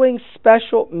following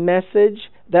special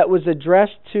message that was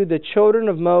addressed to the children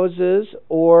of Moses,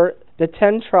 or the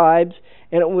 10 tribes,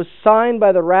 and it was signed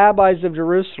by the rabbis of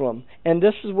Jerusalem. And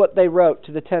this is what they wrote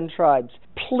to the 10 tribes.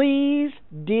 "Please,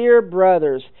 dear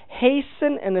brothers,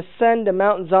 hasten and ascend to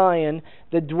Mount Zion,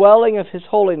 the dwelling of His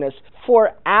holiness,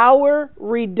 for our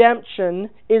redemption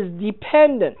is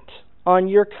dependent on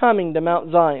your coming to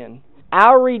Mount Zion."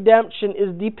 Our redemption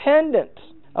is dependent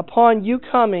upon you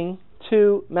coming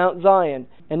to Mount Zion.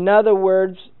 In other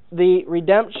words, the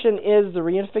redemption is the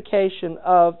reunification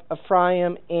of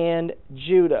Ephraim and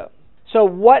Judah. So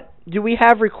what do we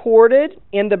have recorded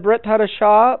in the Brit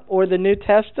Hadashah, or the New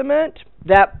Testament?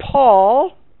 That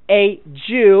Paul, a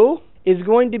Jew, is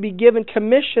going to be given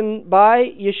commission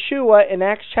by Yeshua in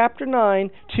Acts chapter 9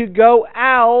 to go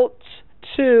out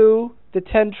to the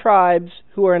 10 tribes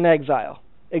who are in exile.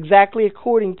 Exactly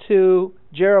according to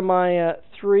Jeremiah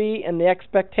 3 and the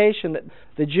expectation that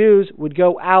the Jews would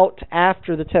go out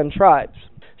after the 10 tribes.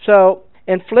 So,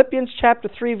 in Philippians chapter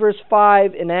 3 verse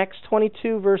 5, in Acts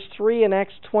 22 verse 3, and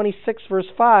Acts 26 verse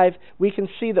 5, we can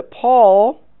see that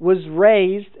Paul was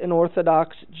raised an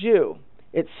Orthodox Jew.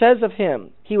 It says of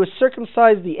him, "He was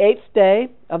circumcised the 8th day,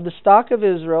 of the stock of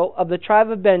Israel, of the tribe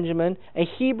of Benjamin, a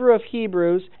Hebrew of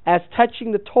Hebrews, as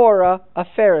touching the Torah, a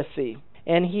Pharisee."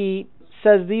 And he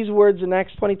says these words in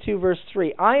Acts 22 verse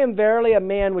 3, "I am verily a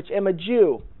man which am a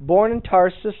Jew, born in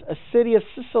Tarsus, a city of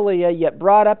Cilicia, yet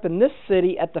brought up in this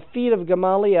city at the feet of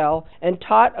Gamaliel, and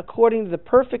taught according to the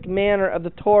perfect manner of the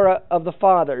Torah of the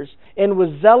fathers, and was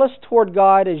zealous toward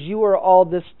God as you are all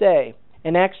this day."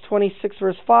 In Acts 26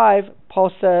 verse 5,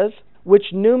 Paul says,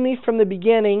 "Which knew me from the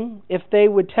beginning, if they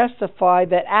would testify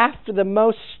that after the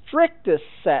most strictest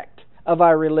sect of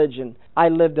our religion, I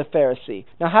lived a Pharisee."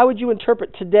 Now, how would you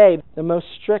interpret today the most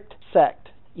strict sect?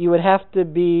 You would have to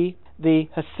be the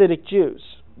Hasidic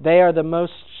Jews. They are the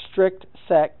most strict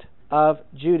sect of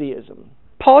Judaism.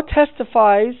 Paul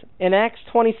testifies in Acts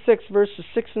 26 verses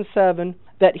 6 and 7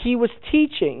 that he was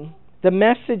teaching the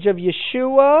message of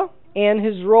Yeshua and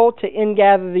his role to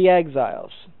ingather the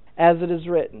exiles, as it is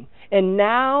written. "And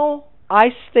now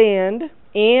I stand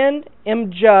and am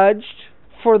judged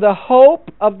for the hope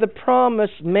of the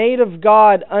promise made of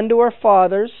God unto our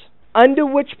fathers, unto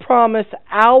which promise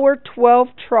our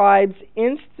 12 tribes,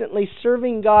 instantly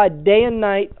serving God day and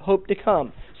night, hope to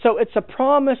come." So it's a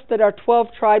promise that our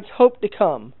 12 tribes hope to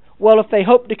come. Well, if they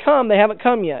hope to come, they haven't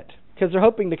come yet, because they're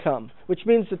hoping to come, which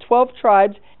means the 12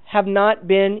 tribes have not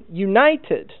been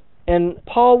united. And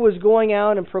Paul was going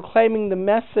out and proclaiming the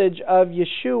message of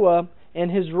Yeshua and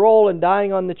his role in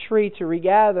dying on the tree to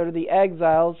regather the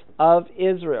exiles of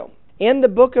Israel. In the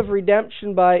Book of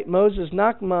Redemption by Moses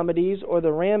Nachmanides, or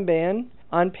the Ramban,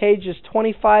 on pages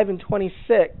 25 and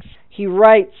 26, he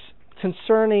writes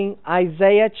concerning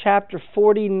Isaiah chapter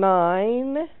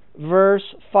 49,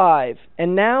 verse 5,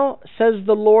 "And now says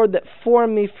the Lord that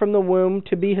formed me from the womb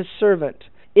to be his servant,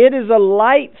 It is a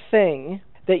light thing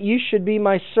that you should be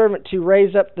my servant to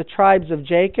raise up the tribes of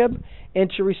Jacob and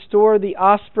to restore the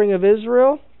offspring of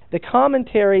Israel. The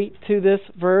commentary to this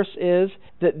verse is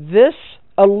that this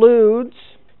alludes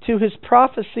to his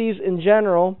prophecies in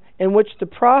general, in which the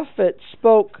prophet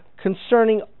spoke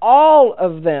concerning all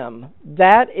of them.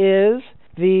 That is,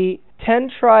 the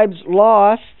 10 tribes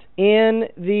lost in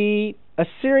the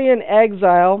Assyrian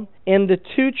exile and the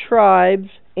 2 tribes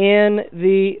in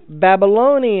the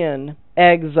Babylonian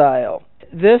exile.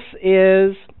 This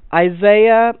is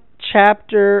Isaiah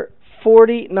chapter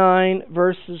 49,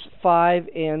 verses 5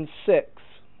 and 6.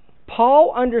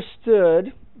 Paul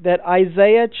understood that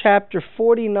Isaiah chapter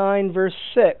 49, verse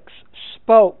 6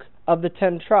 spoke of the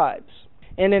 10 tribes.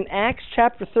 And in Acts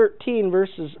chapter 13,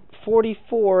 verses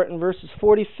 44 and verses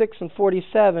 46 and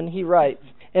 47, he writes,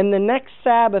 "And the next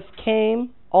Sabbath came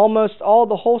almost all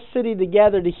the whole city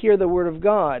together to hear the word of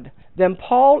God. Then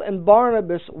Paul and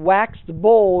Barnabas waxed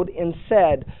bold and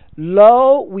said,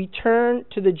 Lo, we turn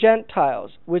to the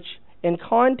Gentiles," which in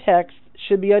context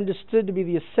should be understood to be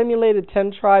the assimilated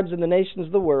 10 tribes in the nations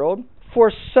of the world. "For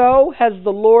so has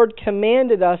the Lord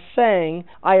commanded us, saying,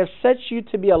 I have set you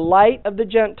to be a light of the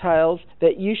Gentiles,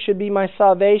 that you should be my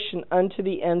salvation unto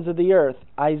the ends of the earth."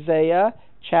 Isaiah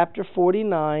chapter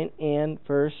 49 and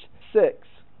verse 6.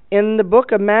 In the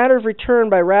book A Matter of Return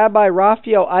by Rabbi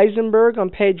Raphael Eisenberg on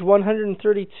page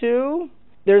 132,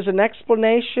 there's an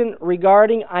explanation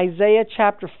regarding Isaiah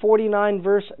chapter 49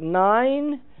 verse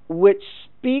 9, which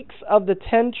speaks of the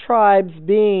 10 tribes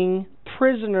being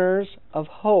prisoners of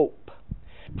hope.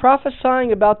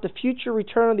 Prophesying about the future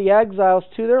return of the exiles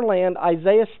to their land,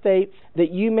 Isaiah states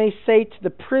that you may say to the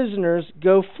prisoners,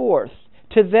 "Go forth.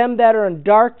 To them that are in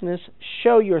darkness,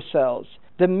 show yourselves."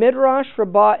 The Midrash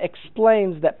Rabbah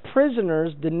explains that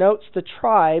prisoners denotes the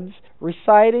tribes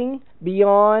residing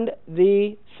beyond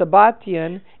the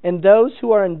Sabbatean, and those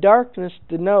who are in darkness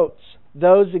denotes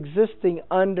those existing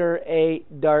under a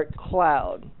dark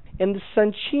cloud. In the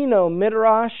Sanchino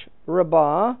Midrash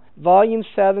Rabbah, volume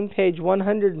 7, page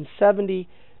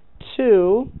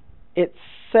 172, it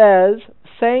says,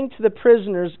 saying to the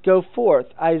prisoners, "Go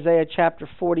forth," Isaiah chapter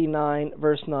 49,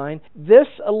 verse 9. This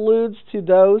alludes to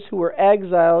those who were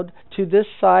exiled to this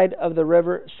side of the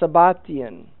river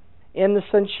Sabbatean. In the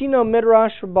Sanchino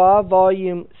Midrash Rabbah,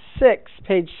 volume 6,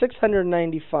 page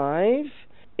 695,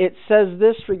 it says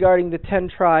this regarding the 10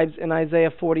 tribes in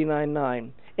Isaiah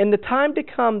 49:9. "In the time to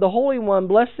come, the Holy One,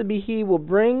 blessed be He, will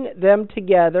bring them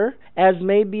together, as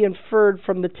may be inferred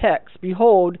from the text.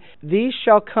 Behold, these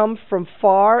shall come from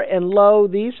far, and lo,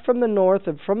 these from the north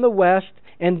and from the west,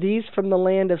 and these from the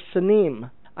land of Sinim."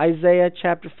 Isaiah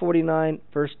chapter 49,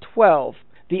 verse 12.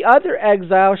 "The other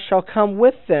exiles shall come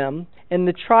with them, and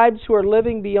the tribes who are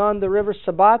living beyond the river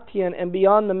Sabbatean and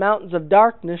beyond the mountains of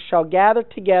darkness shall gather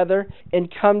together and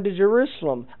come to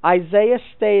Jerusalem." Isaiah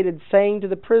stated, saying to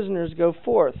the prisoners, "Go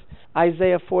forth."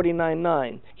 Isaiah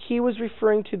 49:9. He was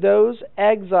referring to those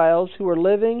exiles who are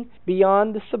living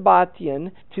beyond the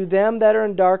Sabbatean. "To them that are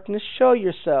in darkness, show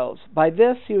yourselves." By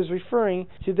this he was referring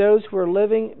to those who are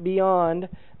living beyond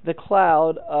the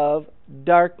cloud of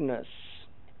darkness.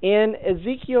 In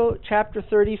Ezekiel chapter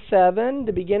 37,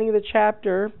 the beginning of the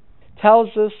chapter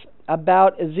tells us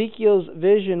about Ezekiel's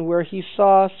vision where he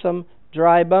saw some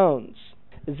dry bones.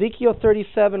 Ezekiel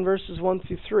 37, verses 1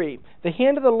 through 3. "The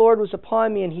hand of the Lord was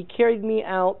upon me, and he carried me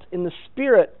out in the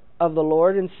spirit of the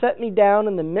Lord, and set me down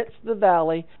in the midst of the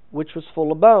valley, which was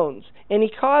full of bones. And he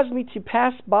caused me to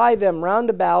pass by them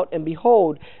round about, and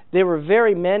behold, there were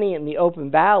very many in the open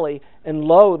valley, and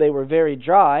lo, they were very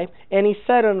dry. And he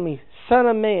said unto me, Son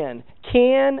of man,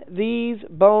 can these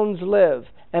bones live?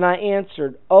 And I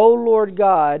answered, O Lord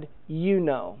God, you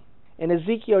know." In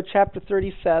Ezekiel chapter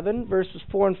 37, verses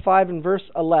 4 and 5 and verse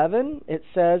 11, it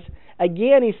says,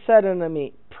 "Again he said unto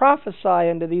me, Prophesy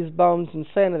unto these bones, and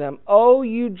say unto them, O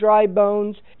you dry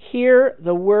bones, hear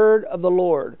the word of the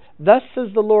Lord. Thus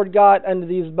says the Lord God unto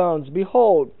these bones,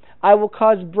 Behold, I will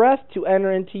cause breath to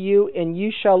enter into you, and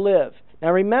you shall live."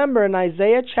 Now remember, in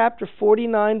Isaiah chapter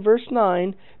 49, verse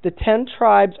 9, the 10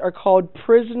 tribes are called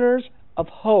prisoners of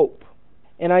hope.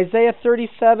 In Isaiah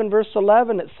 37, verse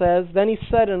 11, it says, "Then he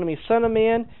said unto me, Son of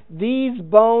man, these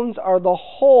bones are the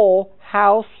whole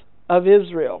house of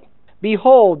Israel.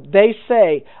 Behold, they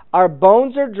say, Our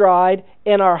bones are dried,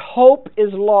 and our hope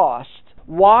is lost."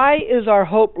 Why is our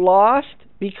hope lost?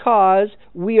 Because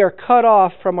we are cut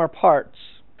off from our parts.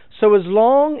 So as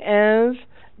long as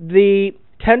the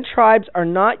 10 tribes are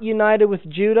not united with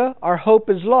Judah, our hope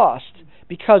is lost,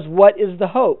 Because what is the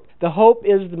hope? The hope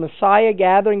is the Messiah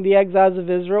gathering the exiles of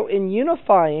Israel and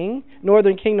unifying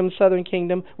northern kingdom and southern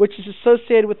kingdom, which is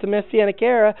associated with the Messianic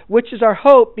era, which is our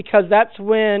hope because that's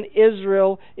when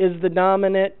Israel is the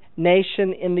dominant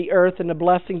nation in the earth and a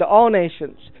blessing to all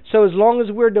nations. So as long as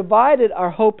we're divided,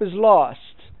 our hope is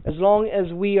lost, as long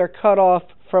as we are cut off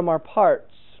from our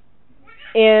parts.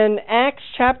 In Acts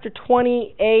chapter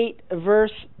 28,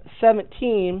 verse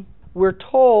 17, we're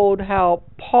told how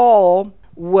Paul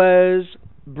was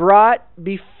brought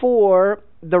before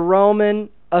the Roman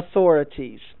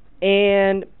authorities.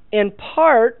 And in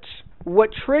part, what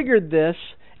triggered this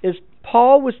is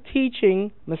Paul was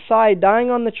teaching Messiah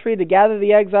dying on the tree to gather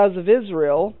the exiles of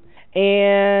Israel,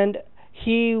 and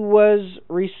he was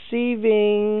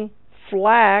receiving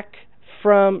flack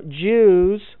from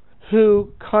Jews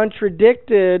who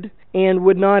contradicted and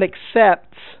would not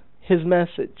accept his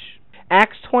message.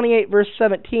 Acts 28 verse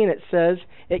 17, it says,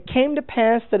 "It came to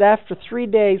pass that after 3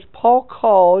 days Paul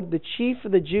called the chief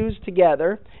of the Jews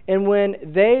together, and when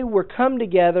they were come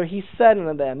together, he said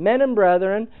unto them, Men and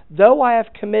brethren, though I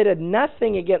have committed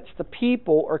nothing against the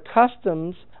people or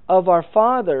customs of our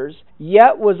fathers,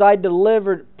 yet was I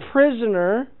delivered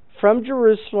prisoner from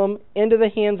Jerusalem into the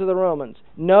hands of the Romans."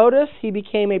 Notice he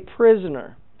became a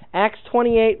prisoner. Acts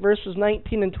 28 verses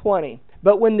 19 and 20.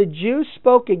 "But when the Jews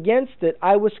spoke against it,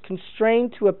 I was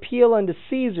constrained to appeal unto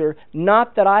Caesar,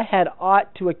 not that I had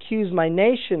aught to accuse my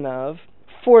nation of.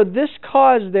 For this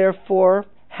cause, therefore,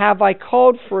 have I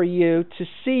called for you to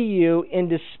see you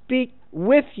and to speak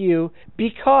with you,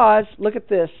 because," look at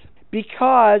this,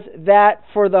 "because that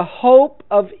for the hope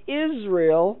of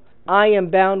Israel I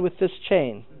am bound with this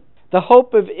chain." The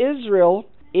hope of Israel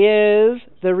is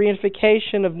the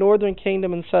reunification of northern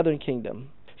kingdom and southern kingdom.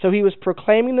 So he was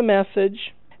proclaiming the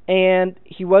message, and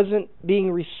he wasn't being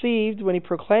received when he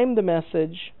proclaimed the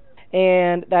message,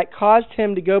 and that caused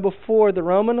him to go before the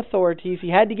Roman authorities. He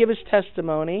had to give his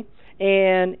testimony,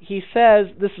 and he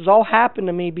says, this has all happened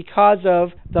to me because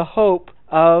of the hope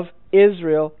of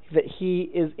Israel, that he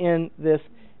is in this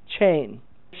chain.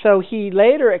 So he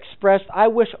later expressed, "I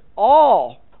wish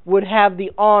all would have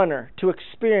the honor to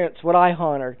experience what I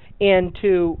honored and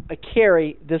to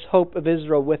carry this hope of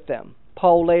Israel with them."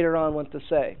 Paul later on went to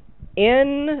say.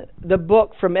 In the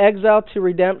book From Exile to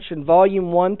Redemption,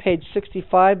 Volume 1, page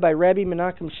 65 by Rebbe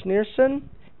Menachem Schneerson,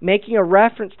 making a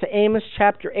reference to Amos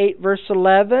chapter 8, verse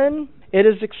 11, it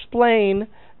is explained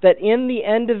that in the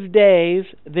end of days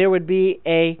there would be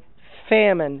a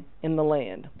famine in the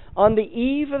land. On the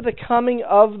eve of the coming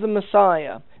of the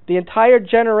Messiah, the entire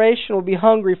generation will be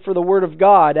hungry for the word of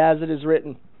God, as it is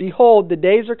written. "Behold, the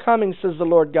days are coming, says the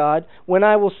Lord God, when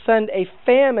I will send a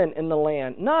famine in the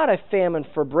land, not a famine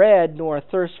for bread, nor a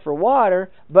thirst for water,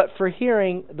 but for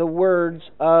hearing the words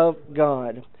of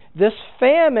God." This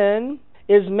famine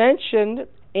is mentioned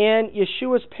in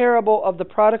Yeshua's parable of the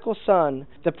prodigal son.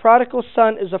 The prodigal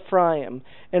son is Ephraim.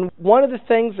 And one of the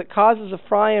things that causes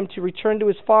Ephraim to return to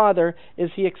his father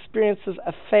is he experiences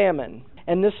a famine.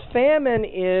 And this famine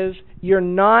is you're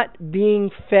not being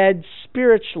fed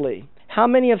spiritually. How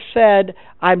many have said,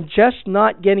 "I'm just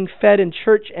not getting fed in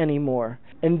church anymore"?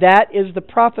 And that is the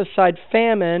prophesied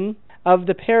famine of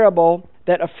the parable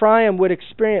that Ephraim would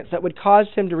experience, that would cause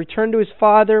him to return to his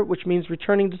father, which means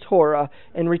returning to Torah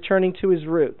and returning to his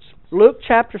roots. Luke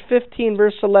chapter 15,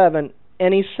 verse 11,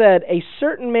 "And he said, A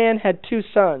certain man had 2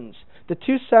 sons. The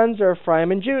 2 sons are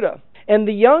Ephraim and Judah. And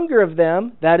the younger of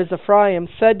them," that is Ephraim,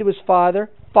 "said to his father,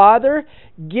 Father,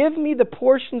 give me the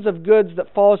portions of goods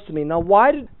that falls to me." Now,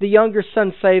 why did the younger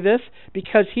son say this?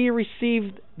 Because he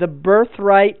received the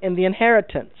birthright and the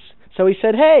inheritance. So he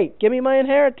said, "Hey, give me my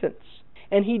inheritance."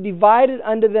 And he divided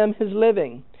unto them his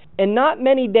living. And not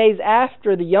many days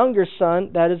after, the younger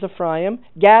son, that is Ephraim,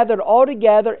 gathered all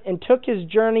together and took his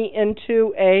journey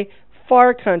into a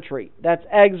far country, that's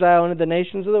exile into the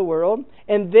nations of the world,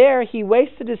 and there he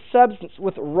wasted his substance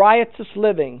with riotous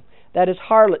living, that is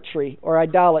harlotry or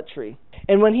idolatry.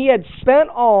 And when he had spent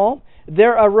all,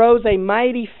 there arose a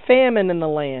mighty famine in the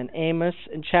land, Amos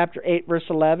in chapter 8 verse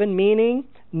 11, meaning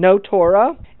no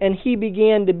Torah, and he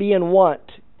began to be in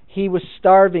want. He was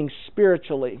starving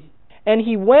spiritually. And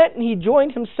he went and he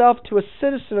joined himself to a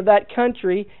citizen of that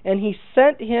country, and he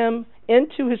sent him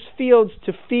into his fields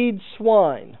to feed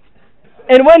swine.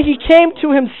 And when he came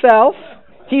to himself,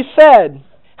 he said,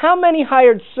 "How many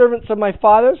hired servants of my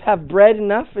father's have bread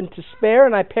enough and to spare,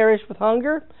 and I perish with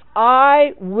hunger?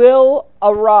 I will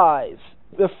arise."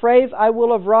 The phrase "I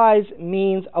will arise"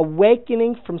 means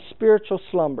awakening from spiritual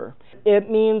slumber. It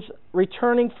means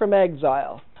returning from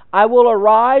exile. "I will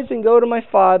arise and go to my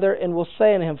father, and will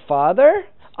say unto him, Father,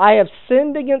 I have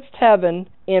sinned against heaven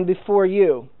and before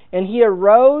you, And he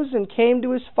arose and came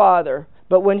to his father.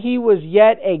 But when he was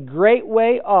yet a great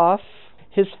way off,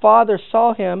 his father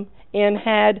saw him and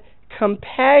had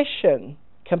compassion.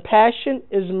 Compassion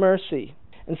is mercy.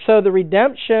 And so the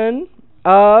redemption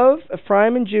of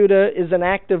Ephraim and Judah is an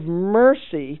act of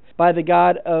mercy by the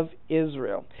God of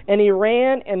Israel. And he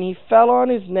ran and he fell on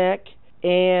his neck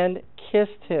and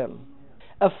kissed him.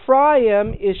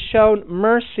 Ephraim is shown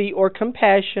mercy or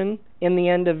compassion in the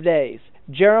end of days.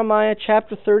 Jeremiah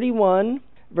chapter 31,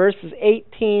 verses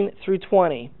 18 through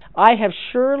 20. I have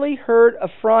surely heard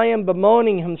Ephraim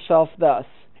bemoaning himself thus.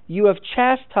 You have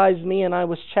chastised me, and I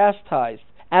was chastised,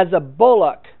 as a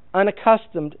bullock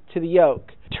unaccustomed to the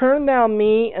yoke. Turn thou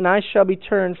me, and I shall be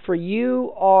turned, for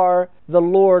you are the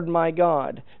Lord my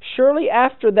God. Surely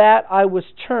after that I was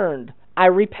turned. I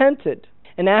repented,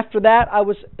 and after that I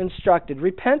was instructed.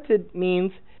 Repented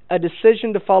means a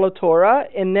decision to follow Torah,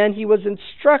 and then he was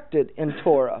instructed in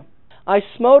Torah. I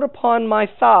smote upon my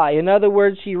thigh. In other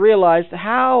words, he realized,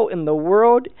 how in the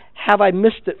world have I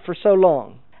missed it for so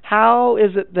long? How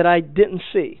is it that I didn't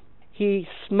see? He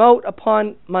smote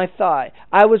upon my thigh.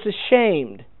 I was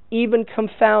ashamed, even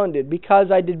confounded, because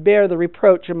I did bear the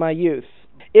reproach of my youth.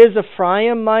 Is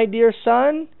Ephraim my dear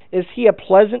son? Is he a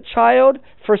pleasant child?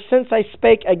 For since I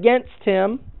spake against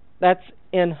him, that's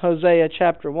in Hosea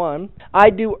chapter 1, I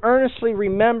do earnestly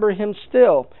remember him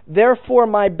still. Therefore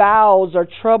my bowels are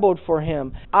troubled for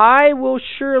him. I will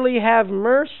surely have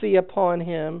mercy upon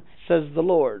him, says the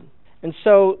Lord. And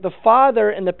so the father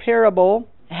in the parable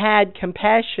had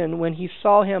compassion when he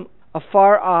saw him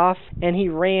afar off, and he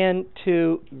ran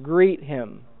to greet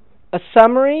him. A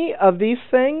summary of these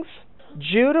things: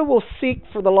 Judah will seek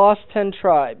for the lost 10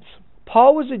 tribes.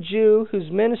 Paul was a Jew whose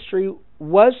ministry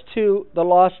was to the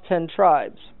lost 10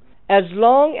 tribes. As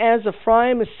long as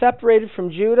Ephraim is separated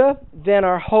from Judah, then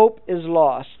our hope is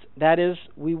lost. That is,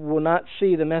 we will not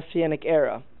see the Messianic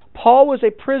era. Paul was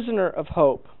a prisoner of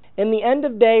hope. In the end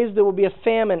of days, there will be a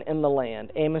famine in the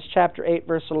land. Amos chapter 8,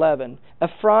 verse 11.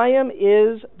 Ephraim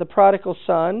is the prodigal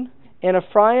son, and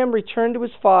Ephraim returned to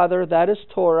his father, that is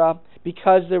Torah,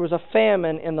 because there was a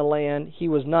famine in the land. He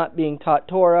was not being taught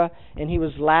Torah, and he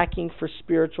was lacking for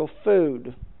spiritual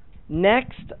food.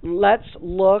 Next, let's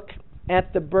look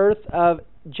at the birth of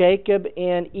Jacob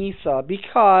and Esau,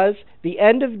 because the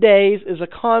end of days is a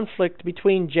conflict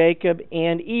between Jacob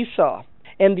and Esau.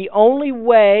 And the only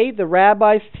way the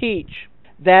rabbis teach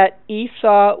that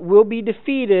Esau will be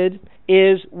defeated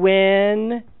is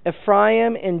when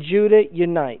Ephraim and Judah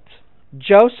unite.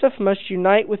 Joseph must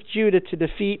unite with Judah to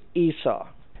defeat Esau.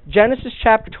 Genesis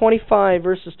chapter 25,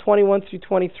 verses 21 through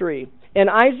 23. And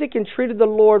Isaac entreated the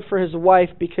Lord for his wife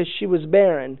because she was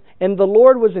barren. And the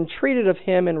Lord was entreated of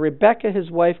him, and Rebekah his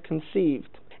wife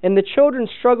conceived. And the children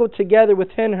struggled together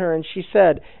within her, and she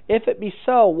said, If it be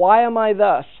so, why am I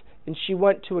thus? And she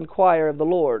went to inquire of the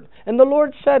Lord. And the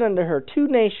Lord said unto her, 2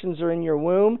 nations are in your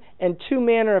womb, and 2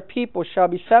 manner of people shall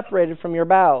be separated from your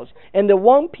bowels. And the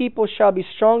one people shall be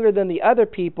stronger than the other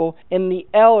people, and the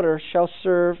elder shall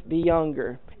serve the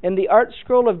younger. In the Art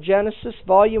Scroll of Genesis,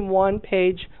 Volume 1,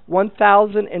 page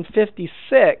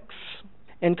 1056,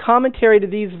 in commentary to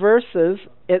these verses,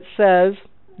 it says,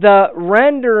 the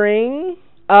rendering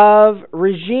of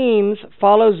regimes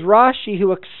follows Rashi,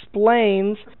 who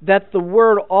explains that the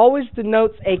word always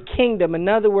denotes a kingdom. In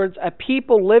other words, a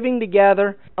people living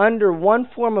together under one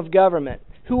form of government,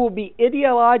 who will be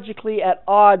ideologically at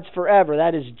odds forever.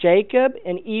 That is, Jacob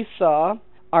and Esau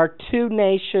are 2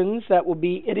 nations that will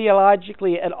be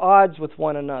ideologically at odds with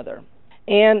one another.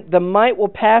 And the might will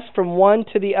pass from one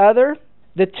to the other.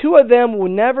 The 2 of them will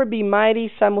never be mighty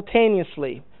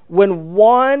simultaneously. When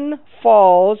one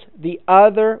falls, the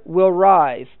other will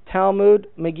rise. Talmud,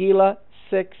 Megillah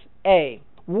 6a.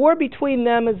 War between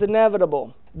them is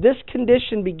inevitable. This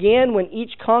condition began when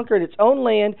each conquered its own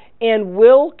land and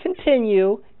will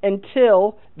continue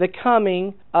until the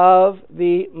coming of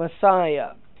the Messiah.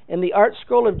 In the Art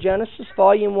Scroll of Genesis,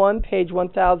 Volume 1, page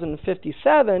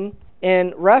 1057,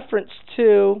 in reference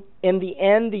to, in the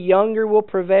end the younger will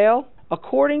prevail,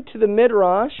 according to the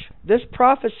Midrash, this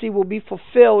prophecy will be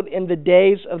fulfilled in the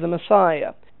days of the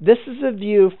Messiah. This is a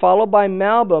view followed by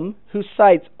Malbim, who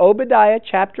cites Obadiah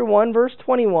chapter 1, verse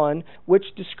 21,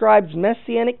 which describes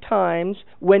messianic times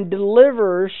when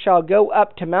deliverers shall go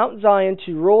up to Mount Zion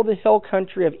to rule the hill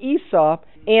country of Esau,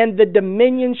 and the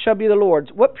dominion shall be the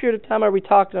Lord's. What period of time are we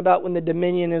talking about when the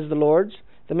dominion is the Lord's?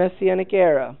 The Messianic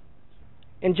era.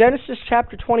 In Genesis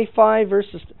chapter 25,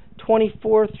 verses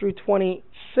 24 through 26,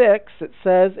 6, it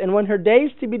says, "And when her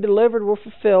days to be delivered were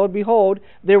fulfilled, behold,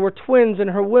 there were twins in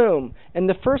her womb. And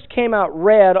the first came out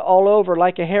red all over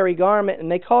like a hairy garment,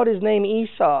 and they called his name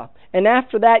Esau. And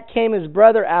after that came his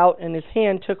brother out, and his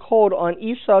hand took hold on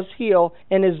Esau's heel,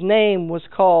 and his name was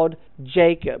called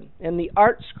Jacob." In the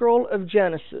Art Scroll of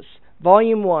Genesis,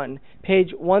 Volume 1,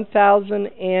 page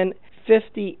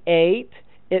 1058,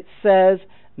 it says,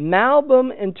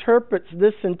 Malbim interprets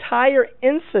this entire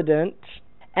incident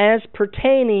as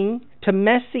pertaining to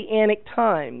Messianic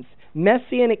times.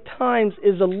 Messianic times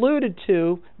is alluded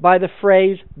to by the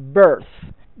phrase birth,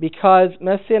 because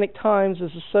Messianic times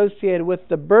is associated with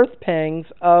the birth pangs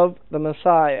of the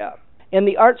Messiah. In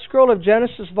the Art Scroll of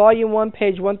Genesis, Volume 1,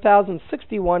 page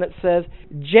 1061, it says,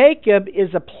 Jacob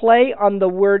is a play on the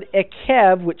word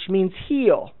Ekev, which means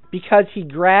heel, because he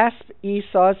grasped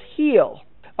Esau's heel.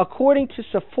 According to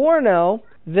Sephorno,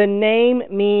 the name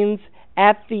means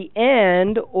at the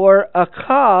end, or a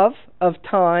kav of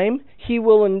time, he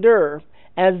will endure,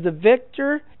 as the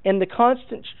victor in the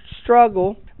constant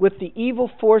struggle with the evil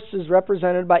forces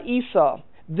represented by Esau.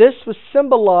 This was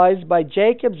symbolized by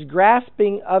Jacob's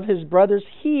grasping of his brother's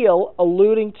heel,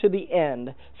 alluding to the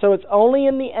end. So it's only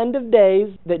in the end of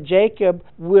days that Jacob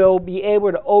will be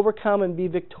able to overcome and be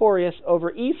victorious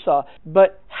over Esau.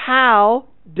 But how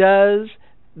does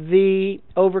the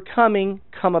overcoming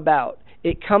come about?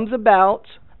 It comes about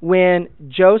when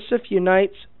Joseph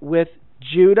unites with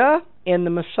Judah and the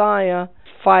Messiah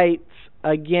fights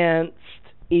against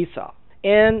Esau.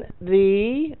 In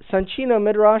the Sanchino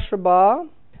Midrash Rabbah,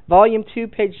 Volume 2,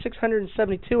 page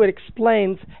 672, it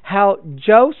explains how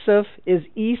Joseph is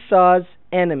Esau's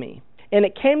enemy. And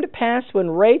it came to pass when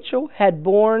Rachel had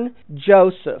borne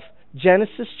Joseph,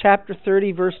 Genesis chapter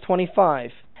 30, verse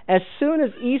 25. As soon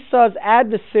as Esau's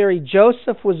adversary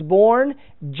Joseph was born,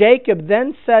 Jacob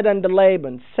then said unto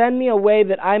Laban, Send me away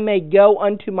that I may go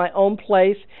unto my own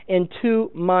place and to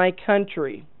my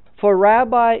country. For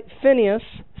Rabbi Phineas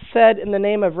said in the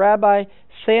name of Rabbi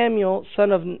Samuel,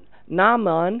 son of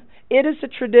Naaman, It is a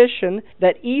tradition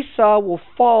that Esau will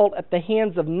fall at the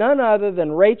hands of none other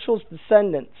than Rachel's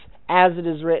descendants, as it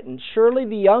is written, Surely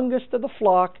the youngest of the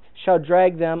flock shall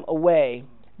drag them away.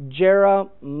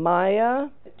 Jeremiah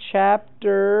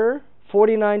chapter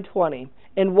 49:20.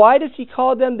 And why does he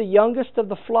call them the youngest of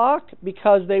the flock?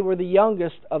 Because they were the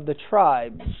youngest of the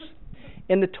tribes.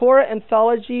 In the Torah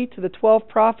Anthology to the 12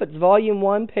 Prophets, Volume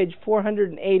 1, page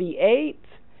 488,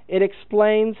 it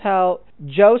explains how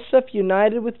Joseph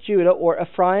united with Judah, or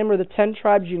Ephraim, or the 10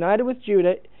 tribes united with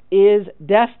Judah, is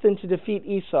destined to defeat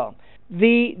Esau.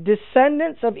 The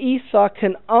descendants of Esau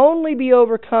can only be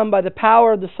overcome by the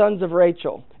power of the sons of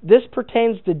Rachel. This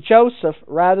pertains to Joseph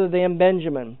rather than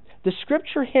Benjamin. The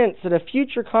scripture hints at a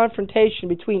future confrontation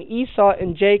between Esau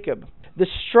and Jacob. The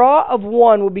straw of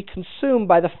one will be consumed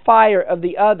by the fire of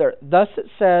the other. Thus it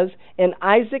says, And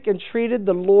Isaac entreated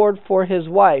the Lord for his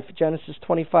wife, Genesis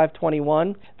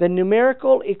 25:21. The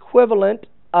numerical equivalent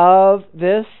of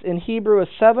this in Hebrew is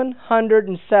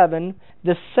 707,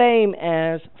 the same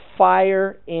as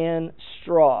fire and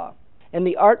straw. In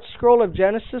the Art Scroll of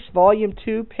Genesis, Volume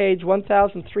 2, page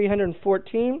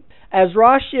 1314, as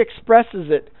Rashi expresses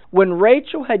it, when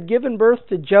Rachel had given birth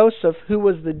to Joseph, who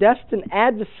was the destined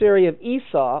adversary of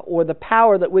Esau, or the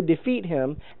power that would defeat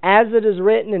him, as it is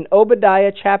written in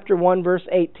Obadiah chapter 1, verse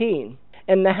 18,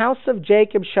 And the house of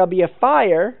Jacob shall be a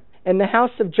fire, and the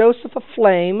house of Joseph a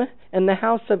flame, and the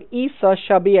house of Esau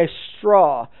shall be a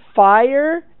straw.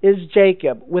 Fire is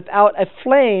Jacob. Without a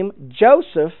flame,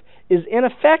 Joseph is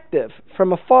ineffective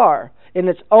from afar. And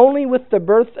it's only with the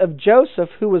birth of Joseph,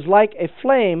 who was like a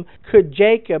flame, could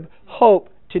Jacob hope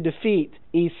to defeat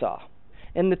Esau.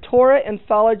 In the Torah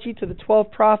Anthology to the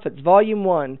 12 Prophets, Volume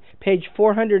 1, page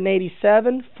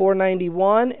 487,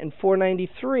 491, and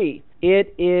 493,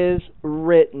 it is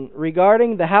written,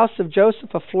 regarding the house of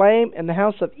Joseph a flame, and the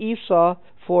house of Esau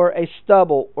for a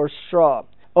stubble or straw.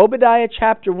 Obadiah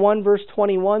chapter 1, verse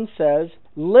 21 says,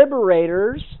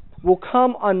 Liberators will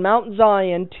come on Mount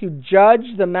Zion to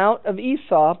judge the mount of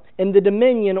Esau, and the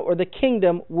dominion or the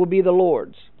kingdom will be the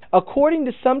Lord's. According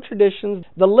to some traditions,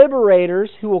 the liberators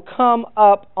who will come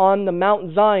up on the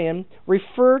Mount Zion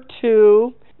refer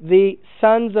to the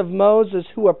sons of Moses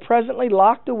who are presently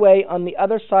locked away on the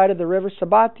other side of the river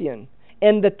Sabbatean.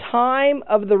 In the time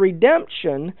of the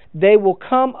redemption, they will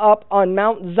come up on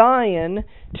Mount Zion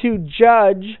to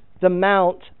judge the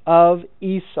mount of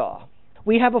Esau.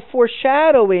 We have a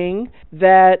foreshadowing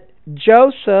that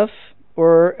Joseph,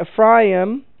 or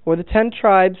Ephraim, or the 10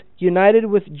 tribes united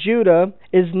with Judah,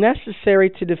 is necessary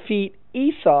to defeat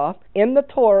Esau in the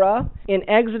Torah in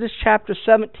Exodus chapter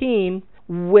 17,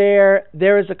 where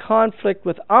there is a conflict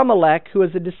with Amalek, who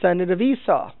is a descendant of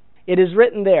Esau. It is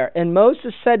written there, "And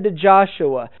Moses said to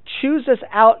Joshua, Choose us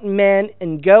out men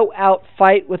and go out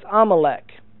fight with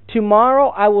Amalek. Tomorrow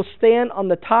I will stand on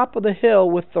the top of the hill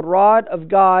with the rod of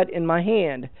God in my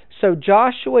hand." So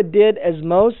Joshua did as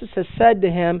Moses had said to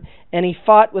him, and he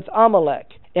fought with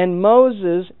Amalek. And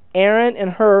Moses, Aaron,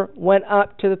 and Hur went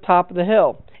up to the top of the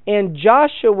hill. And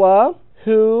Joshua,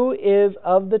 who is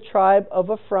of the tribe of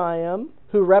Ephraim,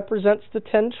 who represents the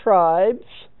 10 tribes,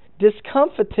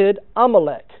 discomfited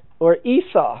Amalek, or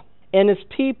Esau, and his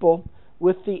people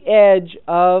with the edge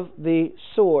of the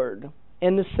sword.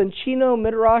 In the Soncino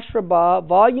Midrash Rabbah,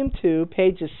 Volume 2,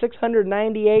 pages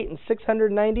 698 and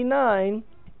 699,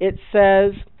 it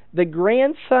says, "The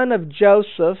grandson of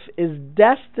Joseph is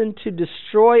destined to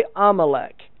destroy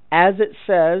Amalek, as it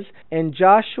says, and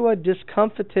Joshua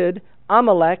discomfited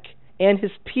Amalek and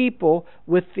his people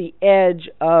with the edge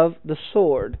of the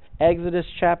sword." Exodus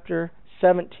chapter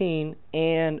 17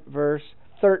 and verse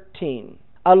 13.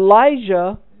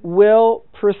 Elijah will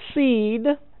precede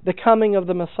the coming of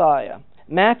the Messiah.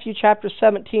 Matthew chapter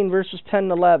 17 verses 10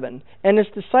 and 11. "And his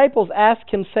disciples asked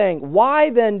him, saying, Why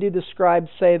then do the scribes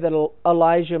say that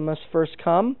Elijah must first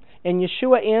come? And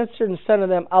Yeshua answered and said to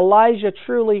them, Elijah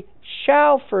truly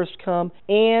shall first come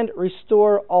and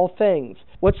restore all things."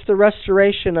 What's the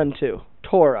restoration unto?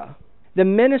 Torah. The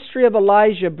ministry of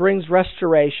Elijah brings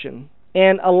restoration.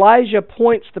 And Elijah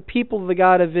points the people of the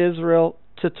God of Israel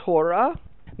to Torah.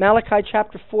 Malachi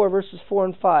chapter 4 verses 4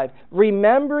 and 5.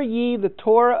 "Remember ye the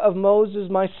Torah of Moses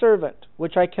my servant,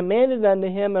 which I commanded unto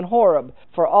him in Horeb,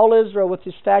 for all Israel with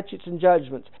his statutes and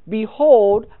judgments.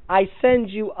 Behold, I send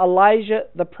you Elijah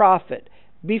the prophet,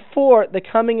 before the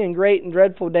coming and great and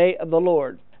dreadful day of the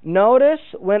Lord." Notice,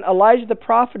 when Elijah the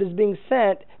prophet is being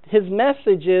sent, his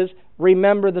message is,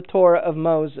 remember the Torah of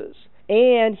Moses.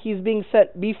 And he's being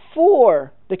sent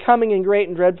before the coming and great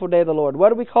and dreadful day of the Lord. What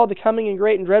do we call the coming and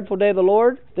great and dreadful day of the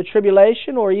Lord? The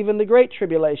tribulation, or even the great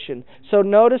tribulation. So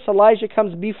notice Elijah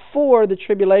comes before the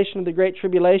tribulation of the great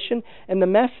tribulation, and the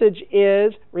message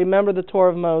is, remember the Torah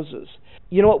of Moses.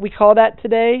 You know what we call that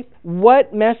today?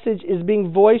 What message is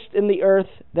being voiced in the earth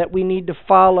that we need to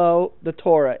follow the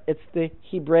Torah? It's the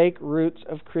Hebraic roots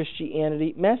of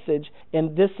Christianity message,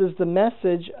 and this is the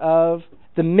message of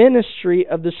the ministry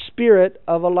of the spirit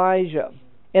of Elijah.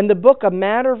 In the book A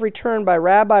Matter of Return by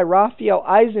Rabbi Raphael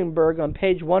Eisenberg on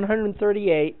page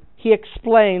 138, he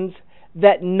explains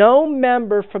that no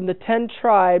member from the 10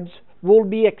 tribes will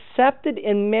be accepted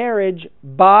in marriage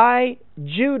by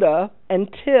Judah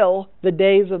until the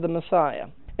days of the Messiah.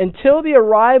 Until the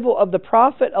arrival of the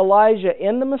prophet Elijah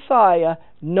and the Messiah,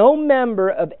 no member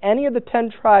of any of the 10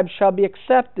 tribes shall be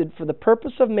accepted for the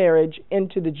purpose of marriage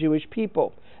into the Jewish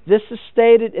people. This is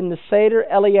stated in the Seder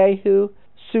Eliyahu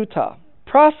Sutta.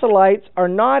 Proselytes are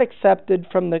not accepted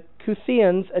from the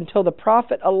Kuthians until the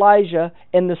prophet Elijah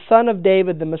and the son of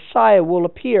David, the Messiah, will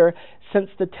appear, since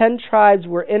the 10 tribes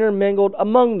were intermingled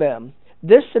among them.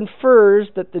 This infers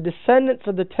that the descendants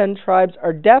of the 10 tribes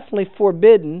are definitely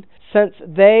forbidden, since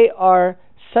they are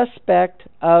suspect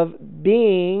of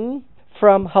being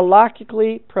from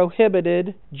halakhically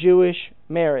prohibited Jewish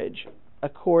marriage,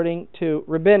 according to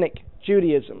Rabbinic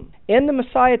Judaism. In the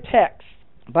Messiah text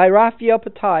by Raphael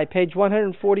Patai, page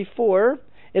 144,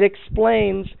 it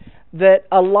explains that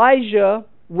Elijah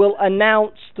will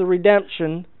announce the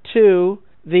redemption to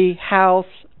the house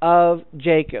of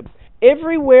Jacob.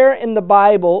 Everywhere in the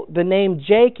Bible, the name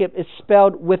Jacob is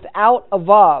spelled without a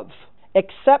vav,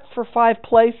 except for 5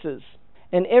 places.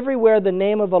 And everywhere the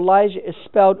name of Elijah is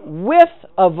spelled with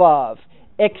a vav,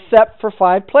 except for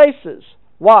 5 places.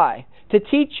 Why? To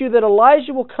teach you that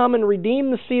Elijah will come and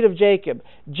redeem the seed of Jacob.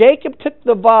 Jacob took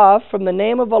the vav from the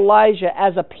name of Elijah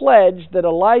as a pledge that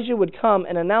Elijah would come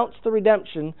and announce the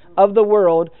redemption of the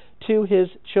world to his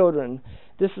children.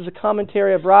 This is a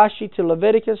commentary of Rashi to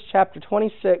Leviticus chapter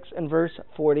 26 and verse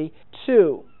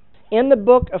 42. In the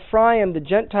book Ephraim, the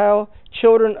Gentile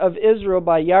Children of Israel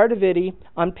by Yair Davidi,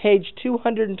 on page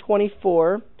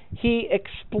 224, he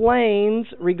explains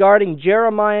regarding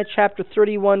Jeremiah chapter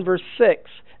 31 verse 6,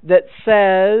 that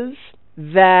says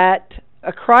that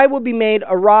a cry will be made,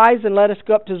 "Arise and let us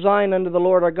go up to Zion unto the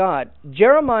Lord our God."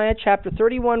 Jeremiah chapter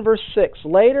 31 verse 6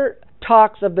 later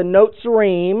talks of the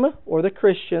Notzarim, or the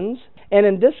Christians, and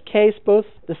in this case both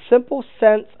the simple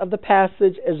sense of the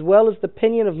passage as well as the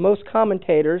opinion of most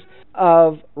commentators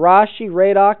of Rashi,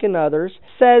 Radak, and others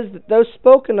says that those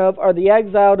spoken of are the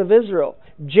exiled of Israel.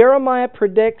 Jeremiah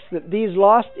predicts that these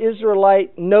lost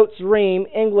Israelite Notzarim,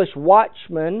 English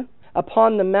watchmen,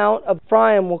 upon the mount of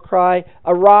Ephraim will cry,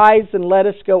 "Arise and let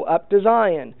us go up to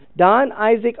Zion." Don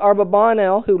Isaac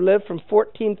Abravanel, who lived from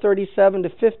 1437 to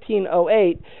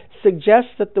 1508,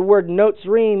 suggests that the word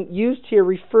Notzrim used here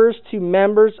refers to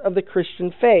members of the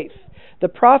Christian faith. The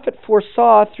prophet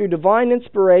foresaw through divine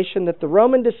inspiration that the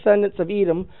Roman descendants of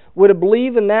Edom would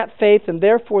believe in that faith, and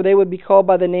therefore they would be called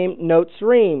by the name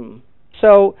Notzrim.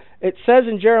 So it says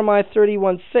in Jeremiah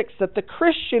 31:6 that the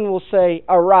Christian will say,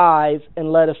 "Arise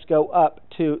and let us go up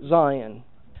to Zion."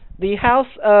 The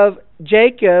house of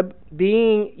Jacob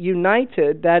being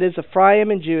united, that is Ephraim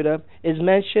and Judah, is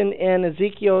mentioned in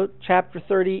Ezekiel chapter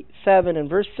 37. In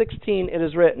verse 16 it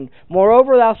is written,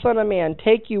 "Moreover, thou son of man,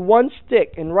 take you one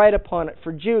stick and write upon it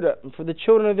for Judah and for the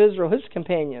children of Israel his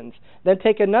companions. Then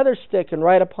take another stick and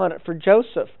write upon it for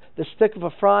Joseph, the stick of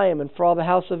Ephraim, and for all the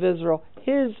house of Israel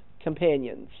his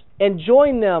companions. And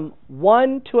join them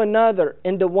one to another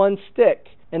into one stick,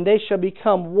 and they shall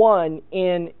become one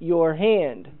in your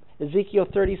hand." Ezekiel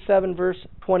 37 verse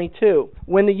 22.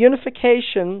 When the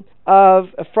unification of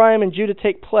Ephraim and Judah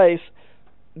take place,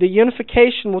 the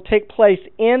unification will take place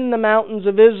in the mountains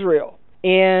of Israel,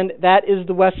 and that is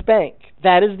the West Bank.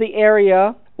 That is the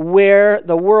area where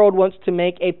the world wants to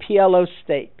make a PLO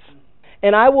state.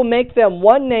 "And I will make them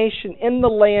one nation in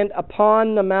the land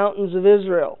upon the mountains of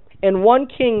Israel, and one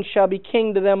king shall be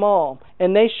king to them all.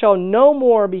 And they shall no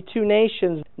more be two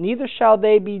nations, neither shall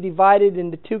they be divided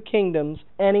into two kingdoms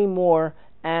any more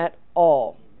at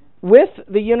all." With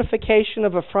the unification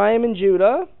of Ephraim and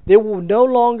Judah, there will no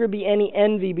longer be any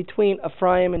envy between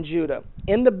Ephraim and Judah.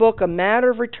 In the book A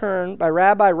Matter of Return by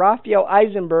Rabbi Raphael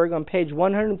Eisenberg on page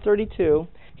 132,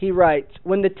 he writes,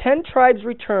 "When the 10 tribes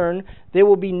return, there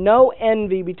will be no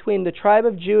envy between the tribe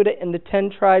of Judah and the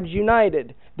 10 tribes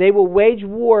united. They will wage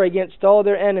war against all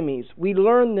their enemies. We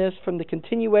learn this from the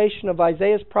continuation of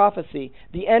Isaiah's prophecy.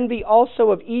 The envy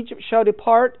also of Egypt shall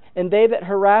depart, and they that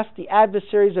harass the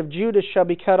adversaries of Judah shall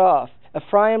be cut off.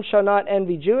 Ephraim shall not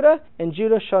envy Judah, and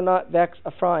Judah shall not vex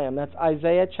Ephraim." That's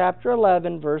Isaiah chapter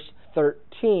 11, verse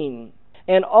 13.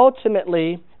 And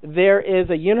ultimately, there is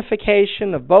a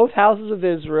unification of both houses of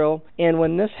Israel, and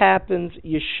when this happens,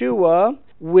 Yeshua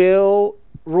will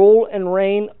rule and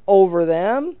reign over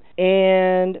them,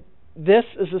 and this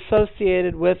is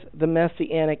associated with the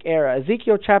Messianic era.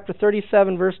 Ezekiel chapter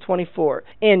 37, verse 24.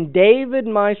 "And David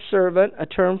my servant," a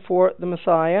term for the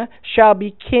Messiah, "shall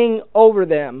be king over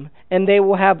them, and they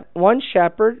will have one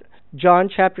shepherd." John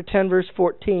chapter 10, verse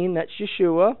 14, that's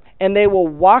Yeshua. "And they will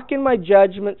walk in my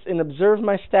judgments and observe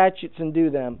my statutes and do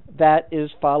them." That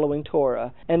is following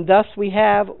Torah. And thus we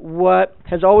have what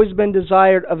has always been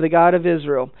desired of the God of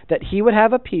Israel, that he would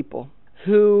have a people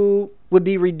who would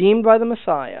be redeemed by the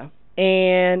Messiah,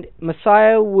 and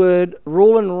Messiah would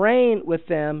rule and reign with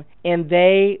them, and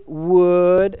they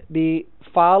would be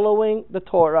following the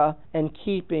Torah and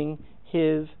keeping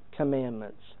his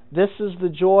commandments. This is the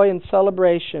joy and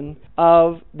celebration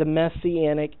of the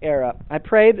Messianic era. I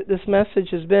pray that this message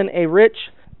has been a rich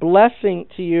blessing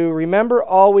to you. Remember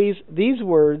always these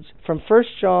words from 1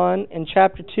 John in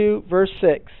chapter 2, verse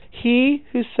 6. "He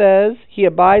who says he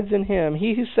abides in him,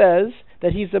 he who says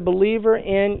that he's a believer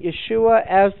in Yeshua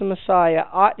as the Messiah,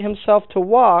 ought himself to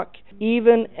walk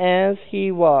even as he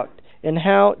walked." And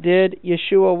how did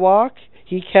Yeshua walk?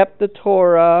 He kept the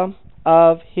Torah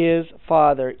of his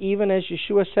Father. Even as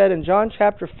Yeshua said in John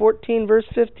chapter 14, verse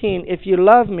 15, "If you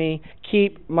love me,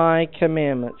 keep my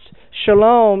commandments."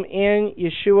 Shalom in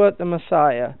Yeshua the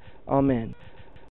Messiah. Amen.